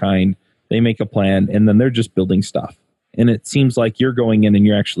of some kind, they make a plan, and then they're just building stuff. And it seems like you're going in and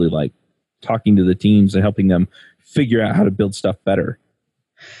you're actually talking to the teams and helping them figure out how to build stuff better.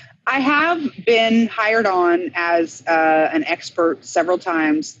 I have been hired on as an expert several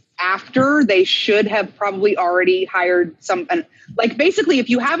times after they should have probably already hired like basically if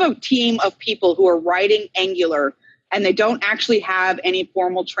you have a team of people who are writing Angular and they don't actually have any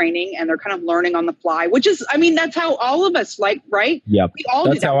formal training and they're kind of learning on the fly, which is, I mean, that's how all of us right? Yep. We all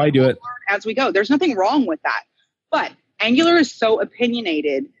that's do that. how I do it. Learn as we go. There's nothing wrong with that. But Angular is so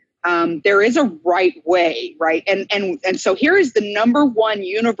opinionated. There is a right way, right? And so here is the number one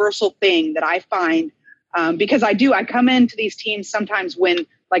universal thing that I find, because I come into these teams sometimes when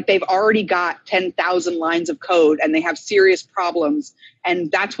like they've already got 10,000 lines of code and they have serious problems.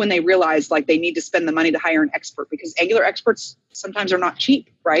 And that's when they realize like they need to spend the money to hire an expert, because Angular experts sometimes are not cheap,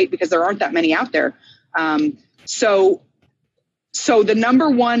 right? Because there aren't that many out there. So the number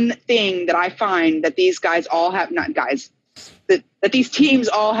one thing that I find that these guys all have, not guys, that these teams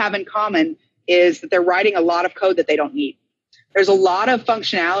all have in common is that they're writing a lot of code that they don't need. There's a lot of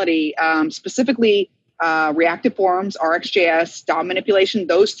functionality, specifically reactive forms, RxJS, DOM manipulation,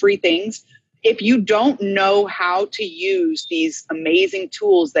 those three things. If you don't know how to use these amazing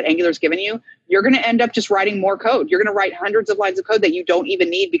tools that Angular's given you, you're going to end up just writing more code. You're going to write hundreds of lines of code that you don't even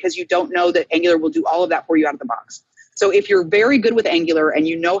need because you don't know that Angular will do all of that for you out of the box. So if you're very good with Angular and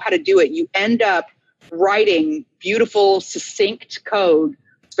you know how to do it, you end up writing beautiful, succinct code.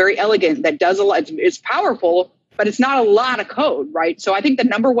 It's very elegant, that does a lot. It's powerful, but it's not a lot of code, right? So I think the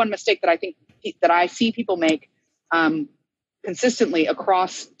number one mistake that I see people make consistently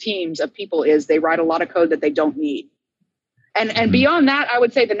across teams of people is they write a lot of code that they don't need. And beyond that, I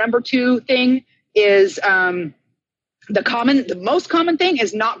would say the number two thing is the most common thing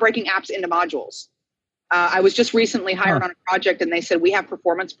is not breaking apps into modules. I was just recently hired on a project and they said, we have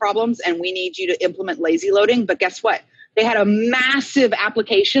performance problems and we need you to implement lazy loading. But guess what? They had a massive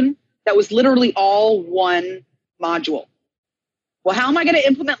application that was literally all one module. Well, how am I going to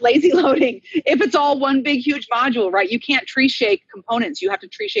implement lazy loading if it's all one big, huge module, right? You can't tree shake components. You have to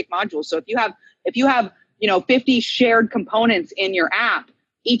tree shake modules. So if you have 50 shared components in your app,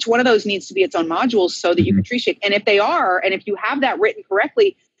 each one of those needs to be its own modules so that you can tree shake. And if they are, and if you have that written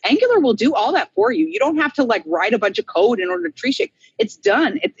correctly, Angular will do all that for you. You don't have to like write a bunch of code in order to tree shake. It's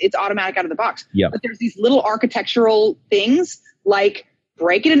done. It's automatic out of the box. Yep. But there's these little architectural things like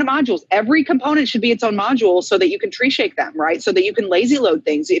break it into modules. Every component should be its own module so that you can tree shake them, right? So that you can lazy load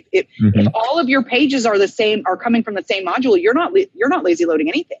things. If all of your pages are the same, are coming from the same module, you're not lazy loading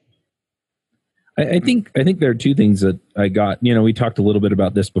anything. I think there are two things that I got. We talked a little bit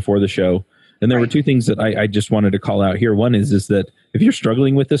about this before the show. And there were two things that I just wanted to call out here. One is that if you're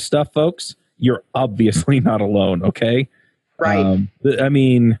struggling with this stuff, folks, you're obviously not alone, okay? Right.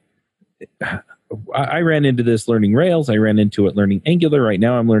 I ran into this learning Rails. I ran into it learning Angular. Right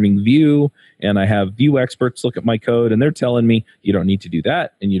now I'm learning Vue, and I have Vue experts look at my code, and they're telling me, you don't need to do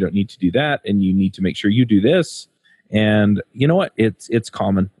that, and you don't need to do that, and you need to make sure you do this. And you know what? It's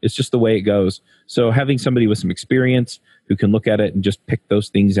common. It's just the way it goes. So having somebody with some experience who can look at it and just pick those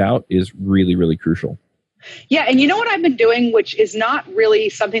things out is really, really crucial. Yeah. And you know what I've been doing, which is not really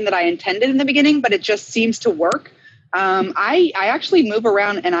something that I intended in the beginning, but it just seems to work. I actually move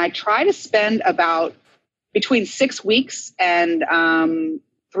around and I try to spend about between 6 weeks and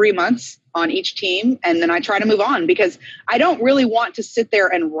 3 months on each team. And then I try to move on because I don't really want to sit there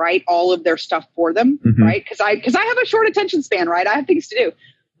and write all of their stuff for them, right? Because I have a short attention span, right? I have things to do.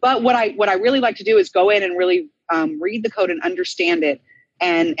 But what I really like to do is go in and really read the code and understand it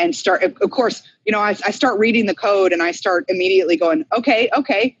and start, of course, I start reading the code and I start immediately going,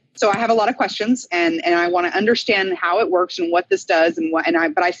 okay. So I have a lot of questions and I want to understand how it works and what this does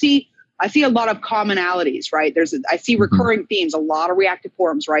but I see a lot of commonalities, right? I see recurring themes, a lot of reactive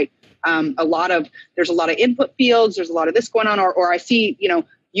forms, right? There's a lot of input fields. There's a lot of this going on, or I see,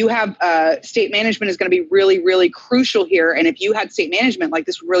 you have state management is going to be really, really crucial here. And if you had state management, like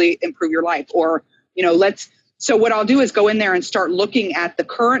this would really improve your life. Or, so what I'll do is go in there and start looking at the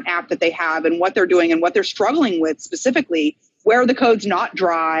current app that they have and what they're doing and what they're struggling with specifically, where the code's not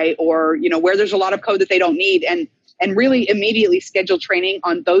dry or, where there's a lot of code that they don't need, and really immediately schedule training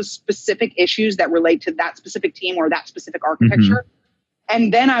on those specific issues that relate to that specific team or that specific architecture.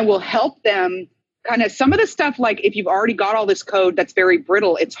 And then I will help them kind of some of the stuff, like if you've already got all this code that's very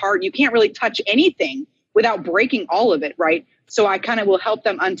brittle, it's hard. You can't really touch anything without breaking all of it, right? So I kind of will help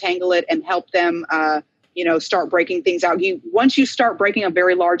them untangle it and help them, start breaking things out. Once you start breaking a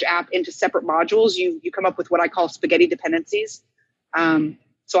very large app into separate modules, you come up with what I call spaghetti dependencies.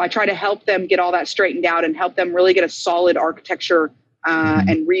 So I try to help them get all that straightened out and help them really get a solid architecture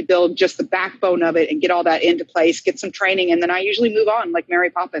and rebuild just the backbone of it and get all that into place, get some training. And then I usually move on like Mary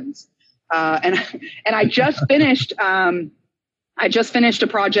Poppins. And I just finished, I I just finished a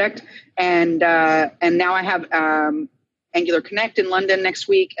project, and now I have Angular Connect in London next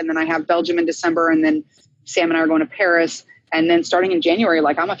week, and then I have Belgium in December, and then Sam and I are going to Paris. And then starting in January,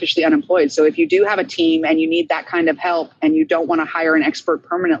 like, I'm officially unemployed. So if you do have a team and you need that kind of help and you don't want to hire an expert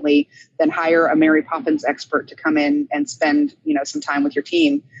permanently, then hire a Mary Poppins expert to come in and spend, some time with your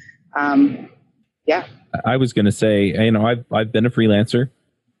team. Yeah. I was going to say, I've been a freelancer.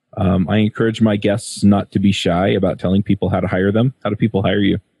 I encourage my guests not to be shy about telling people how to hire them. How do people hire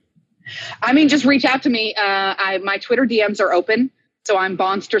you? I mean, just reach out to me. My Twitter DMs are open. So I'm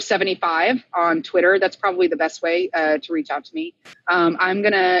Bonster75 on Twitter. That's probably the best way to reach out to me. I'm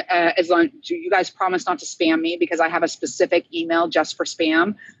going to, as long as you guys promise not to spam me, because I have a specific email just for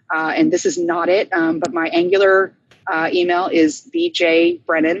spam. And this is not it. But my Angular email is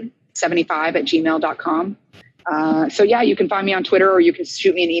bjbrennan75@gmail.com. So yeah, you can find me on Twitter, or you can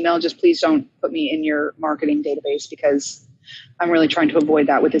shoot me an email. Just please don't put me in your marketing database, because I'm really trying to avoid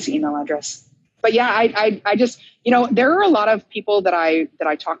that with this email address. But yeah, I just, there are a lot of people that I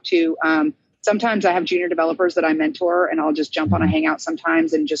talk to. Sometimes I have junior developers that I mentor, and I'll just jump on a hangout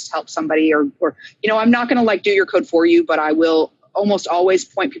sometimes and just help somebody, or I'm not going to like do your code for you, but I will almost always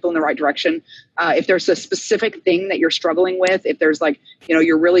point people in the right direction. If there's a specific thing that you're struggling with, if there's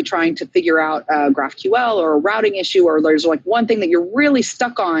you're really trying to figure out GraphQL or a routing issue, or there's one thing that you're really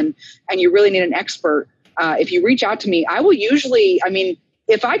stuck on and you really need an expert, if you reach out to me, I will usually,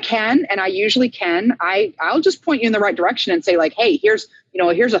 if I can, and I usually can, I'll just point you in the right direction and say hey, here's a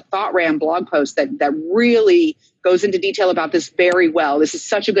ThoughtRam blog post that really goes into detail about this very well. This is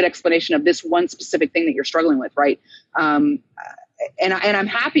such a good explanation of this one specific thing that you're struggling with, right? And I'm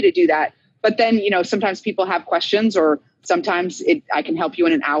happy to do that. But then, sometimes people have questions, or sometimes I can help you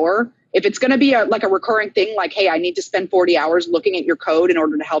in an hour. If it's going to be a recurring thing, hey, I need to spend 40 hours looking at your code in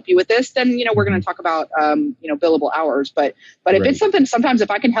order to help you with this, then, we're going to talk about, billable hours. But if it's something, sometimes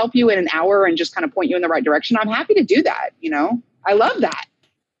if I can help you in an hour and just kind of point you in the right direction, I'm happy to do that. I love that.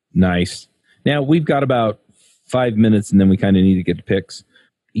 Nice. Now we've got about 5 minutes, and then we kind of need to get to picks.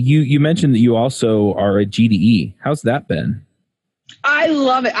 You mentioned that you also are a GDE. How's that been? I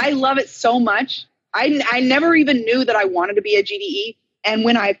love it. I love it so much. I never even knew that I wanted to be a GDE. And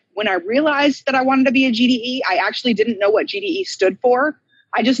when I realized that I wanted to be a GDE, I actually didn't know what GDE stood for.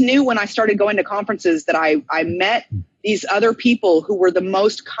 I just knew when I started going to conferences that I met these other people who were the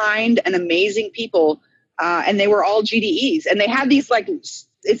most kind and amazing people. And they were all GDEs, and they had these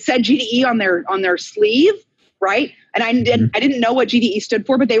it said GDE on their sleeve. Right. And I didn't know what GDE stood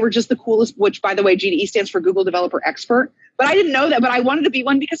for, but they were just the coolest, which, by the way, GDE stands for Google Developer Expert. But I didn't know that, but I wanted to be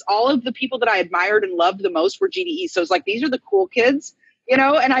one because all of the people that I admired and loved the most were GDEs. So it's these are the cool kids, and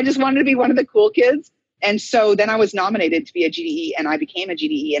I just wanted to be one of the cool kids. And so then I was nominated to be a GDE, and I became a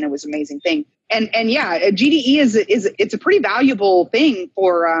GDE, and it was an amazing thing. And yeah, a GDE it's a pretty valuable thing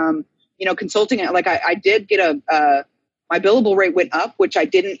for, consulting. I did get my billable rate went up, which I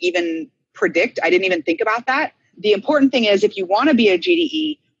didn't even predict. I didn't even think about that. The important thing is, if you want to be a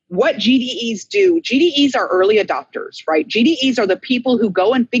GDE, what GDEs do, GDEs are early adopters, right? GDEs are the people who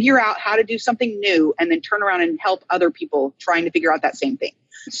go and figure out how to do something new and then turn around and help other people trying to figure out that same thing.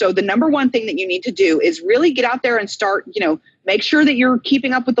 So the number one thing that you need to do is really get out there and start, make sure that you're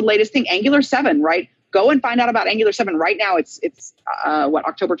keeping up with the latest thing. Angular 7, right? Go and find out about Angular 7 right now. It's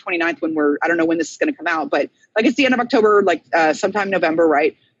October 29th when I don't know when this is going to come out, but it's the end of October, sometime November,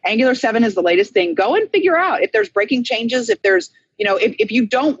 right? Angular 7 is the latest thing. Go and figure out if there's breaking changes, if there's, if you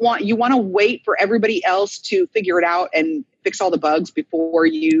want to wait for everybody else to figure it out and fix all the bugs before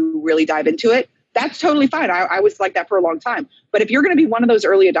you really dive into it. That's totally fine. I was like that for a long time. But if you're going to be one of those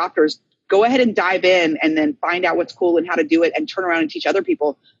early adopters, go ahead and dive in and then find out what's cool and how to do it and turn around and teach other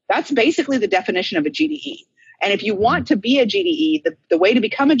people. That's basically the definition of a GDE. And if you want to be a GDE, the way to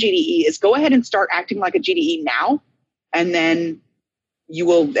become a GDE is go ahead and start acting like a GDE now, and then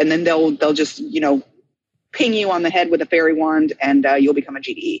they'll just, ping you on the head with a fairy wand, and you'll become a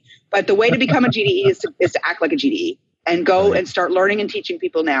GDE. But the way to become a GDE is to act like a GDE and go and start learning and teaching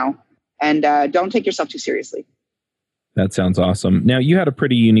people now. And don't take yourself too seriously. That sounds awesome. Now, you had a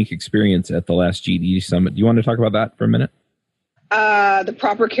pretty unique experience at the last GDE Summit. Do you want to talk about that for a minute? The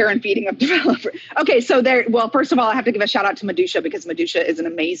proper care and feeding of developers. Okay, so first of all, I have to give a shout out to Madusha, because Madusha is an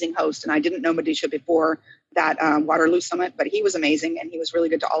amazing host, and I didn't know Madusha before that Waterloo Summit, but he was amazing, and he was really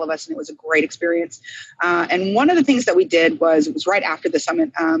good to all of us, and it was a great experience. And one of the things that we did it was right after the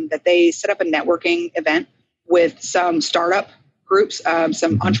summit that they set up a networking event with some startup groups,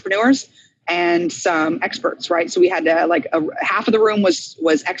 some entrepreneurs, and some experts, right? So we had half of the room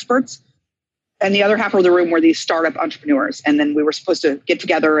was experts, And the other half of the room were these startup entrepreneurs. And then we were supposed to get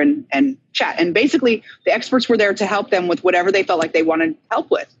together and chat. And basically the experts were there to help them with whatever they felt like they wanted help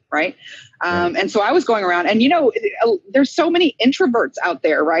with. Right. And so I was going around and, there's so many introverts out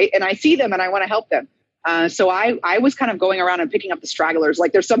there. Right. And I see them and I want to help them. So I was kind of going around and picking up the stragglers.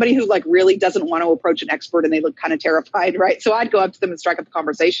 Like there's somebody who like really doesn't want to approach an expert and they look kind of terrified. Right. So I'd go up to them and strike up the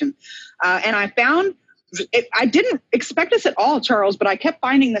conversation. And I found I didn't expect this at all, Charles, but I kept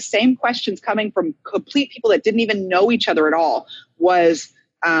finding the same questions coming from complete people that didn't even know each other at all. Was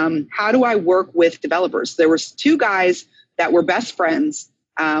how do I work with developers? There was two guys that were best friends.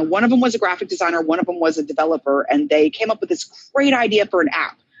 One of them was a graphic designer. One of them was a developer. And they came up with this great idea for an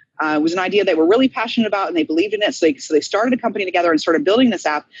app. It was an idea they were really passionate about and they believed in it. So they started a company together and started building this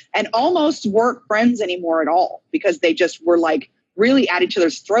app and almost weren't friends anymore at all because they just were like really at each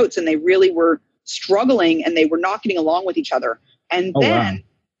other's throats and they really were struggling and they were not getting along with each other. And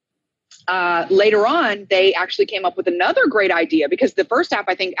later on, they actually came up with another great idea because the first app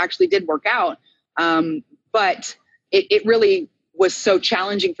I think actually did work out. But it really was so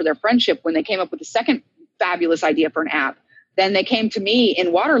challenging for their friendship when they came up with the second fabulous idea for an app. Then they came to me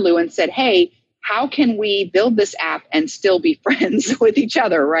in Waterloo and said, hey, how can we build this app and still be friends with each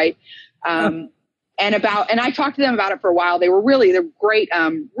other? Right. And I talked to them about it for a while. They're great,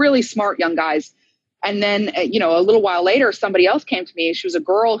 really smart young guys. And then, a little while later, somebody else came to me. She was a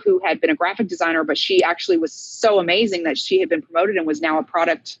girl who had been a graphic designer, but she actually was so amazing that she had been promoted and was now a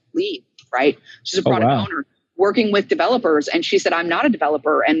product lead, right? She's a product owner working with developers. And she said, I'm not a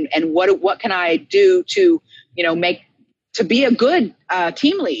developer. And what can I do to, to be a good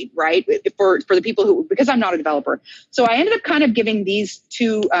team lead, right? For the people because I'm not a developer. So I ended up kind of giving these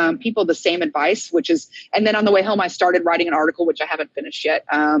two people the same advice, and then on the way home, I started writing an article, which I haven't finished yet,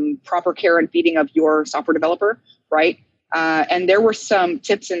 proper care and feeding of your software developer, right? And there were some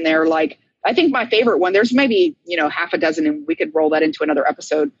tips in there, like, I think my favorite one, there's maybe, half a dozen, and we could roll that into another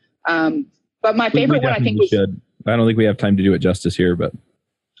episode. But my favorite one, I think I don't think we have time to do it justice here, but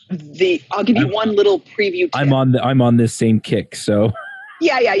I'll give you one little preview tip. I'm on this same kick, so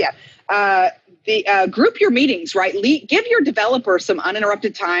yeah. Group your meetings, right? Give your developer some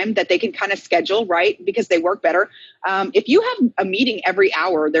uninterrupted time that they can kind of schedule, right? Because they work better. If you have a meeting every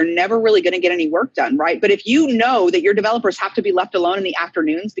hour, they're never really going to get any work done, right? But if you know that your developers have to be left alone in the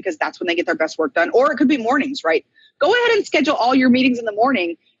afternoons because that's when they get their best work done, or it could be mornings, right? Go ahead and schedule all your meetings in the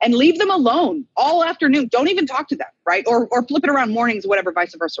morning and leave them alone all afternoon. Don't even talk to them, right? Or flip it around mornings, whatever,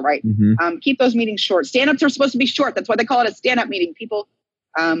 vice versa, right? Mm-hmm. Keep those meetings short. Stand-ups are supposed to be short. That's why they call it a stand-up meeting, people.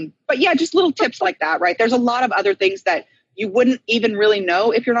 But yeah, just little tips like that, right? There's a lot of other things that you wouldn't even really know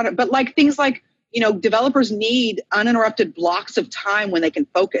if you're not, but like things like, developers need uninterrupted blocks of time when they can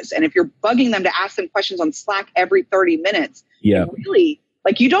focus. And if you're bugging them to ask them questions on Slack every 30 minutes, really,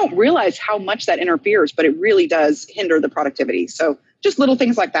 like, you don't realize how much that interferes, but it really does hinder the productivity. So just little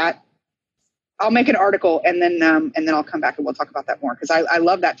things like that. I'll make an article and then I'll come back and we'll talk about that more because I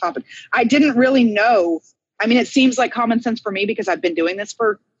love that topic. I didn't really know. I mean, it seems like common sense for me because I've been doing this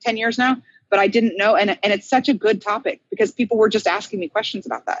for 10 years now, but I didn't know. And it's such a good topic because people were just asking me questions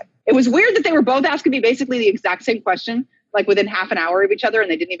about that. It was weird that they were both asking me basically the exact same question, like within half an hour of each other,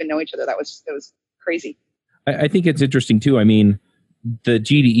 and they didn't even know each other. It was crazy. I think it's interesting too. I mean, the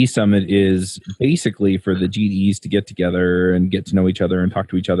GDE Summit is basically for the GDEs to get together and get to know each other and talk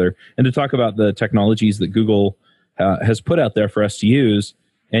to each other and to talk about the technologies that Google has put out there for us to use.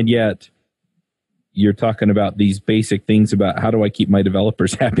 And yet you're talking about these basic things about how do I keep my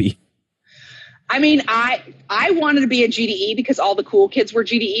developers happy? I mean, I wanted to be a GDE because all the cool kids were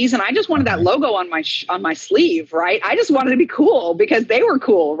GDEs, and I just wanted that logo on my sleeve, right? I just wanted to be cool because they were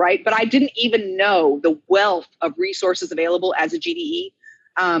cool, right? But I didn't even know the wealth of resources available as a GDE.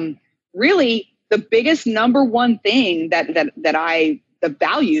 Really, the biggest number one thing the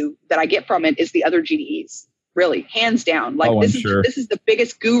value that I get from it is the other GDEs. Really, hands down. Like this is the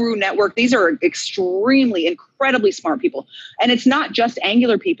biggest guru network. These are incredibly smart people. And it's not just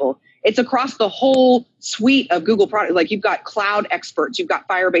Angular people. It's across the whole suite of Google products. Like you've got cloud experts, you've got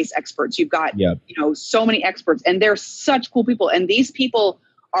Firebase experts, you've got so many experts, and they're such cool people. And these people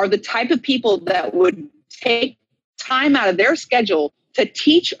are the type of people that would take time out of their schedule to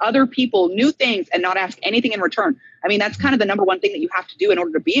teach other people new things and not ask anything in return. I mean, that's kind of the number one thing that you have to do in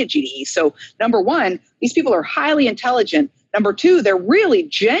order to be a GDE. So number one, these people are highly intelligent. Number two, they're really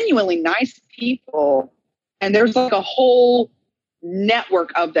genuinely nice people. And there's like a whole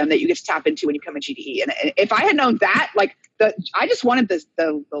network of them that you get to tap into when you become a GDE. And if I had known that, I just wanted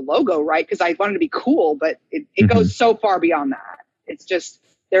the logo, right? Because I wanted to be cool, but it goes so far beyond that. It's just,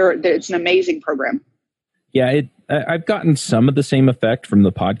 it's an amazing program. Yeah, I've gotten some of the same effect from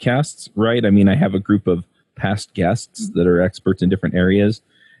the podcasts, right? I mean, I have a group of past guests that are experts in different areas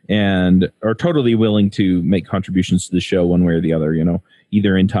and are totally willing to make contributions to the show one way or the other,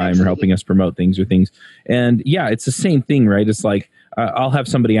 either in time Absolutely. Or helping us promote things or things. And yeah, it's the same thing, right? It's like, I'll have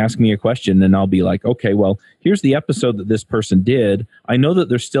somebody ask me a question and I'll be like, okay, well, here's the episode that this person did. I know that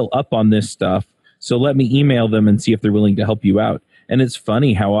they're still up on this stuff. So let me email them and see if they're willing to help you out. And it's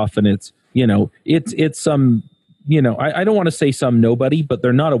funny how often it's some, I don't want to say some nobody, but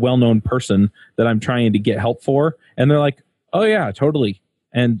they're not a well-known person that I'm trying to get help for. And they're like, oh yeah, totally.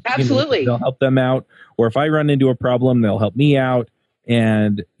 And Absolutely. They'll help them out. Or if I run into a problem, they'll help me out.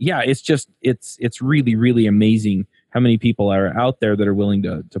 And yeah, it's really, really amazing how many people are out there that are willing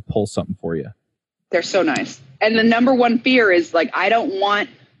to pull something for you. They're so nice. And the number one fear is like, I don't want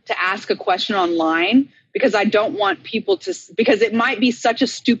to ask a question online because I don't want people because it might be such a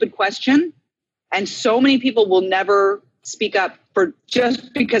stupid question. And so many people will never speak up for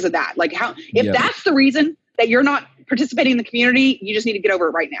just because of that. Like if that's the reason that you're not participating in the community, you just need to get over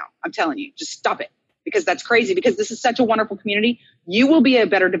it right now. I'm telling you, just stop it. Because that's crazy, because this is such a wonderful community. You will be a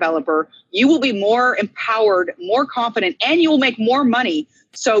better developer. You will be more empowered, more confident, and you will make more money.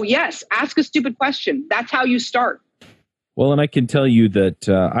 So yes, ask a stupid question. That's how you start. Well, and I can tell you that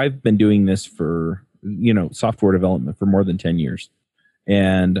I've been doing this for, software development for more than 10 years.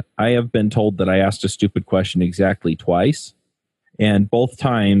 And I have been told that I asked a stupid question exactly twice. And both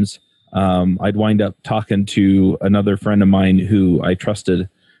times I'd wind up talking to another friend of mine who I trusted,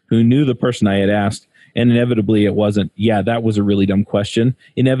 who knew the person I had asked. And inevitably it wasn't, yeah, that was a really dumb question.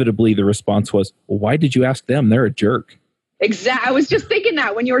 Inevitably the response was, well, why did you ask them? They're a jerk. Exactly. I was just thinking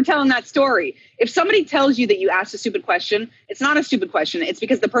that when you were telling that story. If somebody tells you that you asked a stupid question, it's not a stupid question. It's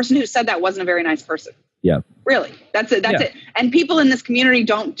because the person who said that wasn't a very nice person. Yeah. Really. That's it. That's it. And people in this community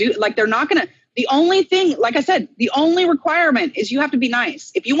don't do, like, they're not going to, the only thing, like I said, the only requirement is you have to be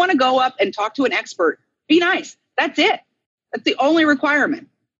nice. If you want to go up and talk to an expert, be nice. That's it. That's the only requirement.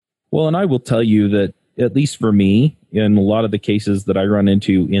 Well, and I will tell you that, at least for me, in a lot of the cases that I run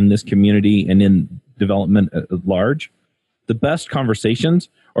into in this community and in development at large, the best conversations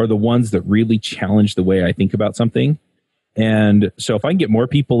are the ones that really challenge the way I think about something. And so if I can get more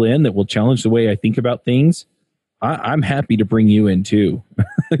people in that will challenge the way I think about things, I'm happy to bring you in too,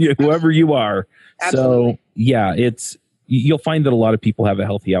 whoever you are. Absolutely. So yeah, you'll find that a lot of people have a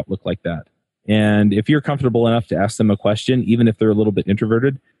healthy outlook like that. And if you're comfortable enough to ask them a question, even if they're a little bit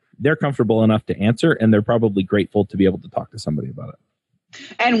introverted, they're comfortable enough to answer, and they're probably grateful to be able to talk to somebody about it.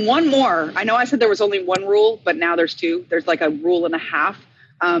 And one more. I know I said there was only one rule, but now there's two. There's like a rule and a half.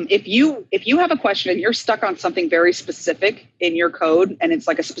 If you have a question and you're stuck on something very specific in your code, and it's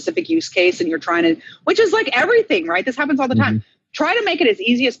like a specific use case, and you're trying to, which is like everything, right? This happens all the time. Try to make it as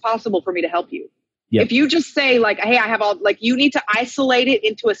easy as possible for me to help you. Yep. If you just say like, hey, I have all, like, you need to isolate it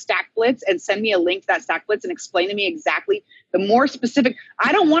into a StackBlitz and send me a link to that StackBlitz and explain to me exactly the more specific.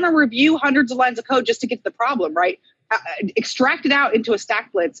 I don't want to review hundreds of lines of code just to get to the problem, right? Extract it out into a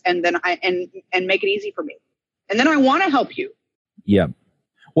StackBlitz and then and make it easy for me. And then I want to help you. Yeah.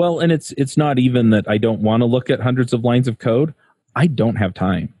 Well, and it's not even that I don't want to look at hundreds of lines of code. I don't have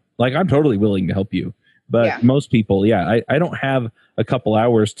time. Like, I'm totally willing to help you. But most people, I don't have a couple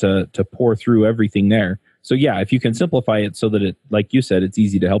hours to pour through everything there. So yeah, if you can simplify it so that it, like you said, it's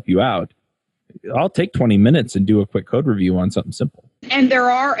easy to help you out, I'll take 20 minutes and do a quick code review on something simple. And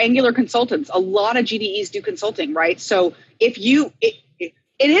there are Angular consultants. A lot of GDEs do consulting, right? So if it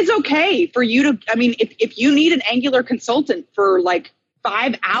is okay for you to, I mean, if you need an Angular consultant for like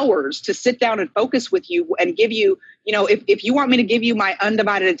 5 hours to sit down and focus with you and give you, if you want me to give you my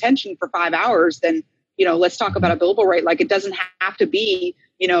undivided attention for 5 hours, then let's talk about a billable rate. Like, it doesn't have to be,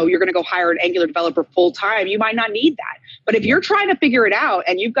 you're going to go hire an Angular developer full time. You might not need that. But if you're trying to figure it out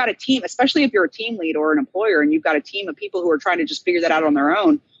and you've got a team, especially if you're a team lead or an employer and you've got a team of people who are trying to just figure that out on their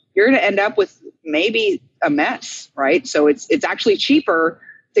own, you're going to end up with maybe a mess, right? So it's actually cheaper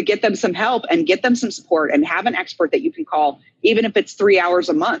to get them some help and get them some support and have an expert that you can call, even if it's 3 hours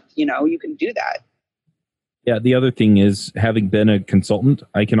a month, you can do that. Yeah. The other thing is, having been a consultant,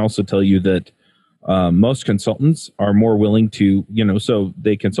 I can also tell you that most consultants are more willing to, so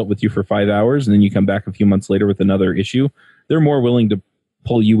they consult with you for 5 hours and then you come back a few months later with another issue. They're more willing to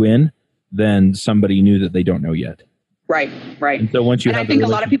pull you in than somebody new that they don't know yet. Right. And so once you and I think a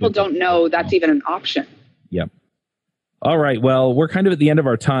lot of people don't know that's even an option. Yep. All right. Well, we're kind of at the end of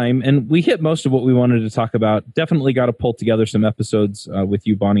our time, and we hit most of what we wanted to talk about. Definitely got to pull together some episodes with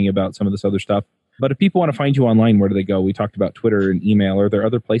you, Bonnie, about some of this other stuff. But if people want to find you online, where do they go? We talked about Twitter and email. Are there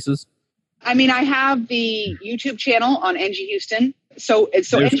other places? I mean, I have the YouTube channel on NG Houston. So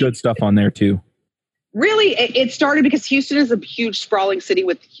there's good stuff on there too. Really, it started because Houston is a huge sprawling city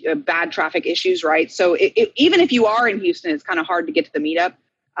with bad traffic issues, right? So even if you are in Houston, it's kind of hard to get to the meetup.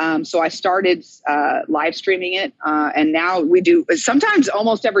 So I started live streaming it, and now we do sometimes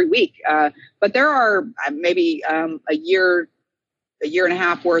almost every week. But there are maybe a year and a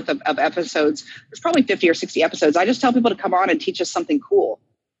half worth of episodes. There's probably 50 or 60 episodes. I just tell people to come on and teach us something cool.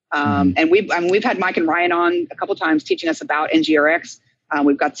 And we've had Mike and Ryan on a couple times teaching us about NGRX.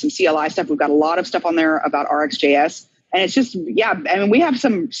 We've got some CLI stuff. We've got a lot of stuff on there about RxJS. And it's just, we have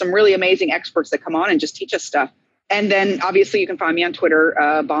some really amazing experts that come on and just teach us stuff. And then obviously you can find me on Twitter,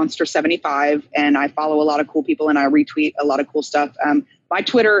 Bonster75, and I follow a lot of cool people and I retweet a lot of cool stuff. My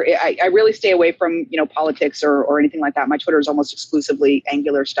Twitter, I really stay away from, politics or anything like that. My Twitter is almost exclusively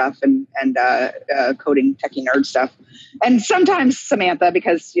Angular stuff and coding techie nerd stuff. And sometimes Samantha,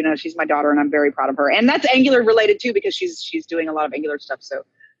 because, she's my daughter and I'm very proud of her. And that's Angular related too, because she's doing a lot of Angular stuff. So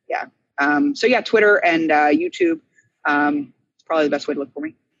yeah. Twitter and YouTube is probably the best way to look for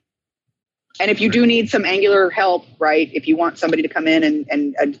me. And if you do need some Angular help, right, if you want somebody to come in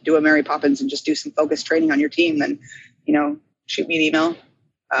and do a Mary Poppins and just do some focused training on your team, then, shoot me an email,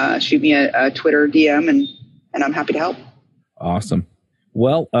 shoot me a Twitter DM, and I'm happy to help. Awesome.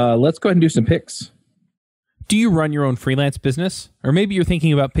 Well, let's go ahead and do some picks. Do you run your own freelance business? Or maybe you're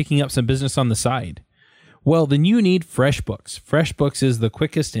thinking about picking up some business on the side? Well, then you need FreshBooks. FreshBooks is the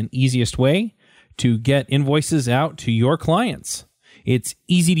quickest and easiest way to get invoices out to your clients. It's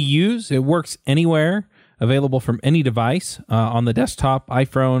easy to use. It works anywhere, available from any device on the desktop,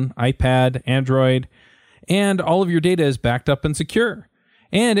 iPhone, iPad, Android, and all of your data is backed up and secure.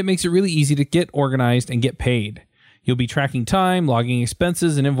 And it makes it really easy to get organized and get paid. You'll be tracking time, logging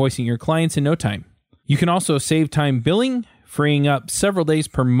expenses, and invoicing your clients in no time. You can also save time billing, freeing up several days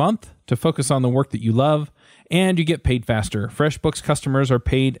per month to focus on the work that you love, and you get paid faster. FreshBooks customers are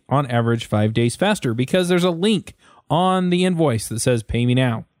paid on average 5 days faster because there's a link on the invoice that says pay me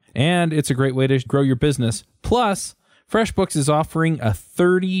now. And it's a great way to grow your business. Plus, FreshBooks is offering a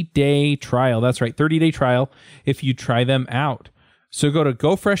 30-day trial. That's right, 30-day trial if you try them out. So go to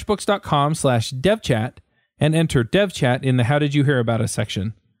gofreshbooks.com/devchat and enter devchat in the How Did You Hear About Us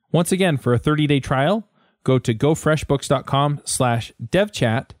section. Once again, for a 30-day trial, go to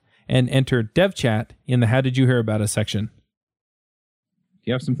gofreshbooks.com/devchat and enter devchat in the How Did You Hear About Us section. Do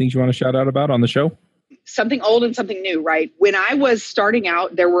you have some things you want to shout out about on the show? Something old and something new, right? When I was starting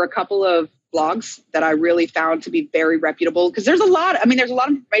out, there were a couple of blogs that I really found to be very reputable because there's a lot of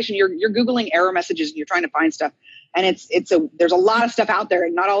information. You're Googling error messages and you're trying to find stuff. And there's a lot of stuff out there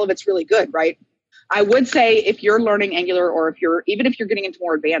and not all of it's really good, right? I would say if you're learning Angular or if you're getting into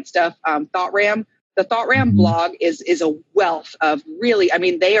more advanced stuff, ThoughtRam, the ThoughtRam blog is a wealth of really,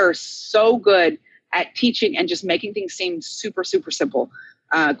 they are so good at teaching and just making things seem super, super simple.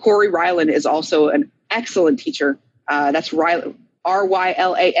 Corey Ryland is also an excellent teacher. That's Rylan,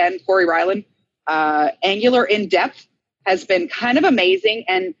 R-Y-L-A-N, Corey Ryland. Angular in Depth has been kind of amazing.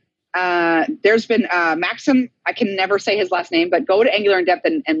 And there's been Maxim, I can never say his last name, but go to Angular in Depth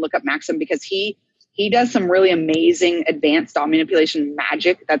and look up Maxim because he does some really amazing advanced DOM manipulation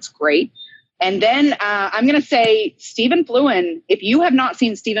magic. That's great. And then I'm going to say Stephen Fluin. If you have not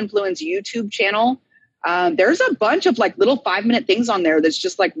seen Stephen Fluin's YouTube channel, there's a bunch of like little 5-minute things on there that's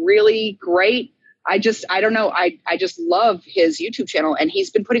just like really great. I don't know. I just love his YouTube channel and he's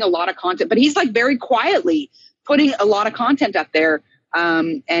been putting a lot of content, but he's like very quietly putting a lot of content up there.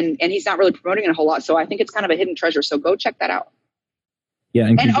 And he's not really promoting it a whole lot. So I think it's kind of a hidden treasure. So go check that out. Yeah.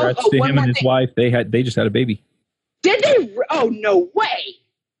 And congrats to him and his wife. They just had a baby. Did they? Oh, no way.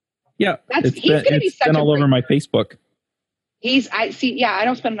 Yeah. It's been all over my Facebook. I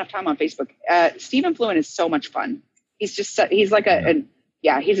don't spend enough time on Facebook. Stephen Fluin is so much fun. He's like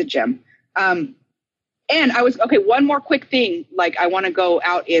he's a gem. And one more quick thing. Like I want to go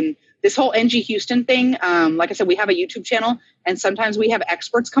out in this whole NG Houston thing. Like I said, we have a YouTube channel and sometimes we have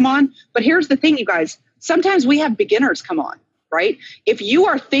experts come on, but here's the thing, you guys, sometimes we have beginners come on, right? If you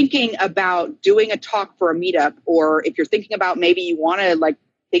are thinking about doing a talk for a meetup, or if you're thinking about maybe you want to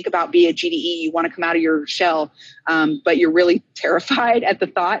think about being a GDE, you want to come out of your shell, but you're really terrified at the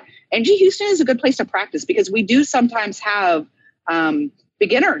thought, NG Houston is a good place to practice because we do sometimes have,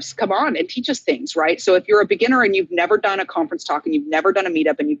 beginners come on and teach us things, right? So if you're a beginner and you've never done a conference talk and you've never done a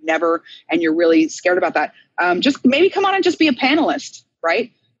meetup and you're really scared about that, just maybe come on and just be a panelist,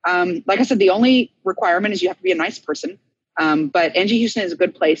 right? Like I said, the only requirement is you have to be a nice person. But NG Houston is a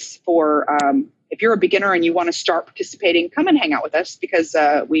good place for, if you're a beginner and you want to start participating, come and hang out with us because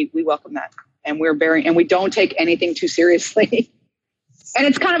we welcome that. And we don't take anything too seriously. And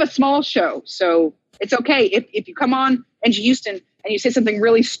it's kind of a small show. So it's okay if you come on NG Houston and you say something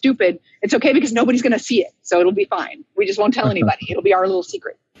really stupid, it's okay because nobody's going to see it. So it'll be fine. We just won't tell anybody. It'll be our little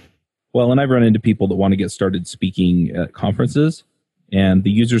secret. Well, and I've run into people that want to get started speaking at conferences, and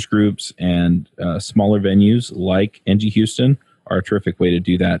the users groups and smaller venues like NG Houston are a terrific way to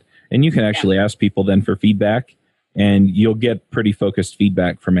do that. And you can actually ask people then for feedback, and you'll get pretty focused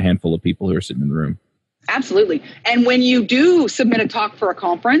feedback from a handful of people who are sitting in the room. Absolutely. And when you do submit a talk for a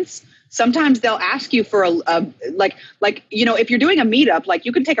conference, sometimes they'll ask you for if you're doing a meetup, like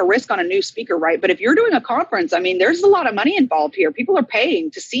you can take a risk on a new speaker, right? But if you're doing a conference, I mean, there's a lot of money involved here. People are paying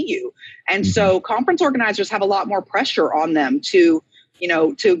to see you. And so conference organizers have a lot more pressure on them to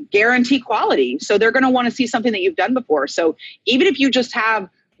guarantee quality. So they're going to want to see something that you've done before. So even if you just have,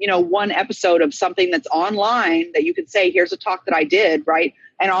 one episode of something that's online that you could say, here's a talk that I did, right?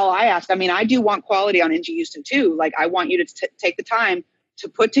 And all I ask, I do want quality on NG Houston too. Like I want you to take the time to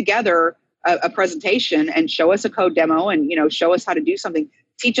put together a presentation and show us a code demo and, show us how to do something,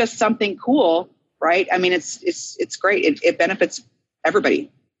 teach us something cool, right? I mean, it's great. It benefits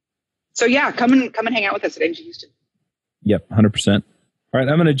everybody. So yeah, come and hang out with us at NG Houston. Yep. 100%. All right.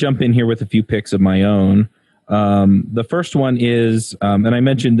 I'm going to jump in here with a few picks of my own. The first one is, and I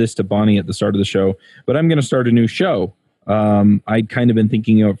mentioned this to Bonnie at the start of the show, but I'm going to start a new show. I'd kind of been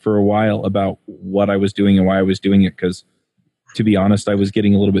thinking for a while about what I was doing and why I was doing it. Cause to be honest, I was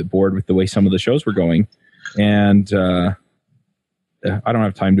getting a little bit bored with the way some of the shows were going, and, I don't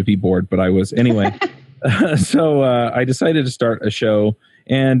have time to be bored, but I was anyway. So, I decided to start a show,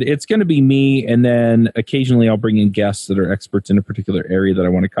 and it's going to be me. And then occasionally I'll bring in guests that are experts in a particular area that I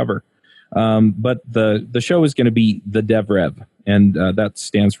want to cover. But the show is going to be the DevRev, and that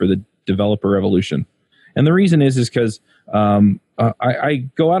stands for the Developer Revolution. And the reason is because I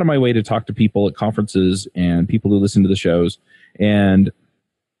go out of my way to talk to people at conferences and people who listen to the shows, and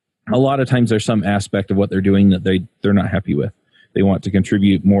a lot of times there's some aspect of what they're doing that they're not happy with. They want to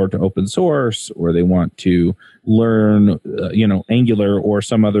contribute more to open source, or they want to learn Angular or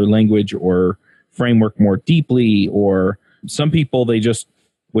some other language or framework more deeply, or some people, they just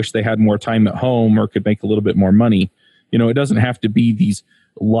wish they had more time at home or could make a little bit more money. It doesn't have to be these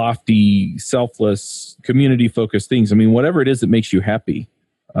lofty, selfless, community-focused things. I mean, whatever it is that makes you happy.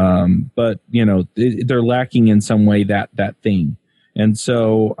 But they're lacking in some way that thing. And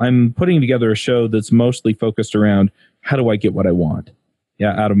so I'm putting together a show that's mostly focused around how do I get what I want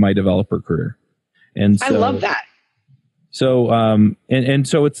out of my developer career. And so, I love that. So, and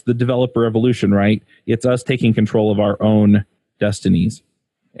so it's the developer revolution, right? It's us taking control of our own destinies.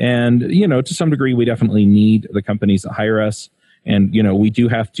 And, to some degree, we definitely need the companies that hire us. And, we do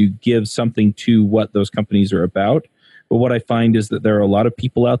have to give something to what those companies are about. But what I find is that there are a lot of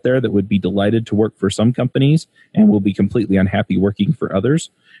people out there that would be delighted to work for some companies and will be completely unhappy working for others.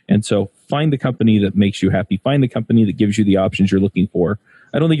 And so find the company that makes you happy. Find the company that gives you the options you're looking for.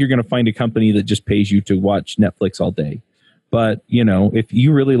 I don't think you're going to find a company that just pays you to watch Netflix all day. But, if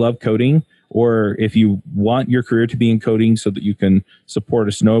you really love coding, or if you want your career to be in coding so that you can support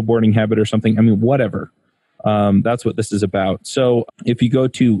a snowboarding habit or something, whatever. That's what this is about. So if you go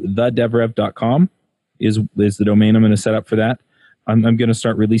to thedevrev.com is the domain I'm going to set up for that. I'm going to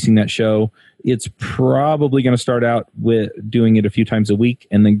start releasing that show. It's probably going to start out with doing it a few times a week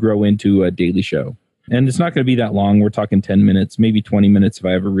and then grow into a daily show. And it's not going to be that long. We're talking 10 minutes, maybe 20 minutes if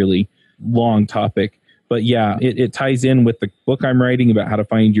I have a really long topic. But yeah, it ties in with the book I'm writing about how to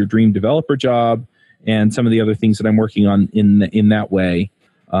find your dream developer job and some of the other things that I'm working on in that way.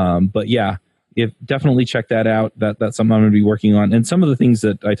 But yeah, definitely check that out. That's something I'm going to be working on. And some of the things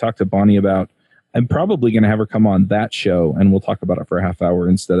that I talked to Bonnie about, I'm probably going to have her come on that show and we'll talk about it for a half hour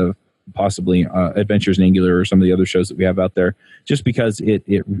instead of possibly Adventures in Angular or some of the other shows that we have out there, just because it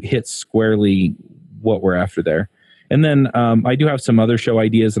hits squarely what we're after there. And then I do have some other show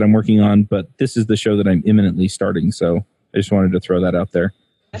ideas that I'm working on, but this is the show that I'm imminently starting. So I just wanted to throw that out there.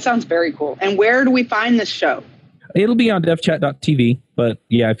 That sounds very cool. And where do we find this show? It'll be on devchat.tv, but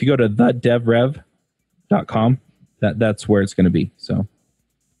yeah, if you go to thedevrev.com, that's where it's going to be. So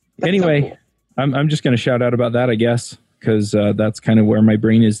anyway, so cool. I'm just going to shout out about that, I guess, because that's kind of where my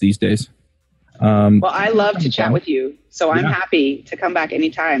brain is these days. Well, I love to chat with you, so I'm happy to come back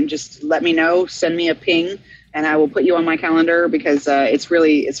anytime. Just let me know, send me a ping, and I will put you on my calendar because it's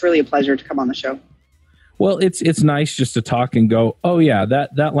really a pleasure to come on the show. Well, it's nice just to talk and go, oh yeah,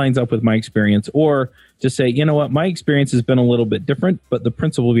 that lines up with my experience, or just say, you know what, my experience has been a little bit different, but the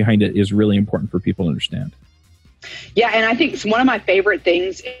principle behind it is really important for people to understand. Yeah, and I think one of my favorite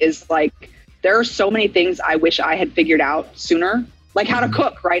things is like there are so many things I wish I had figured out sooner. like how to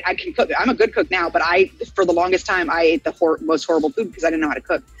cook, right? I can cook. I'm a good cook now, but for the longest time, I ate the most horrible food because I didn't know how to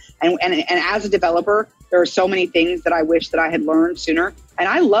cook. And as a developer, there are so many things that I wish that I had learned sooner. And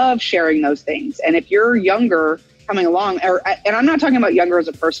I love sharing those things. And if you're younger coming along, and I'm not talking about younger as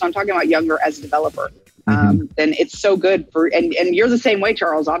a person, I'm talking about younger as a developer, then it's so good and you're the same way,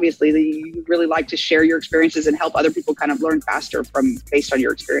 Charles, obviously, that you really like to share your experiences and help other people kind of learn faster based on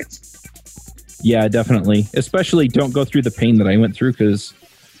your experience. Yeah, definitely. Especially don't go through the pain that I went through, because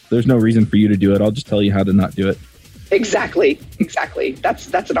there's no reason for you to do it. I'll just tell you how to not do it. Exactly.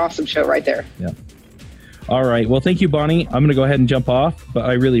 That's an awesome show right there. Yeah. All right. Well, thank you, Bonnie. I'm going to go ahead and jump off, but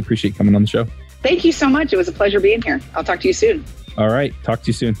I really appreciate coming on the show. Thank you so much. It was a pleasure being here. I'll talk to you soon. All right. Talk to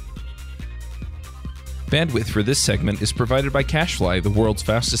you soon. Bandwidth for this segment is provided by CacheFly, the world's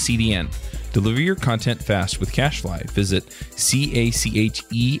fastest CDN. Deliver your content fast with CacheFly. Visit CacheFly.com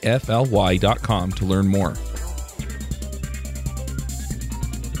to learn more.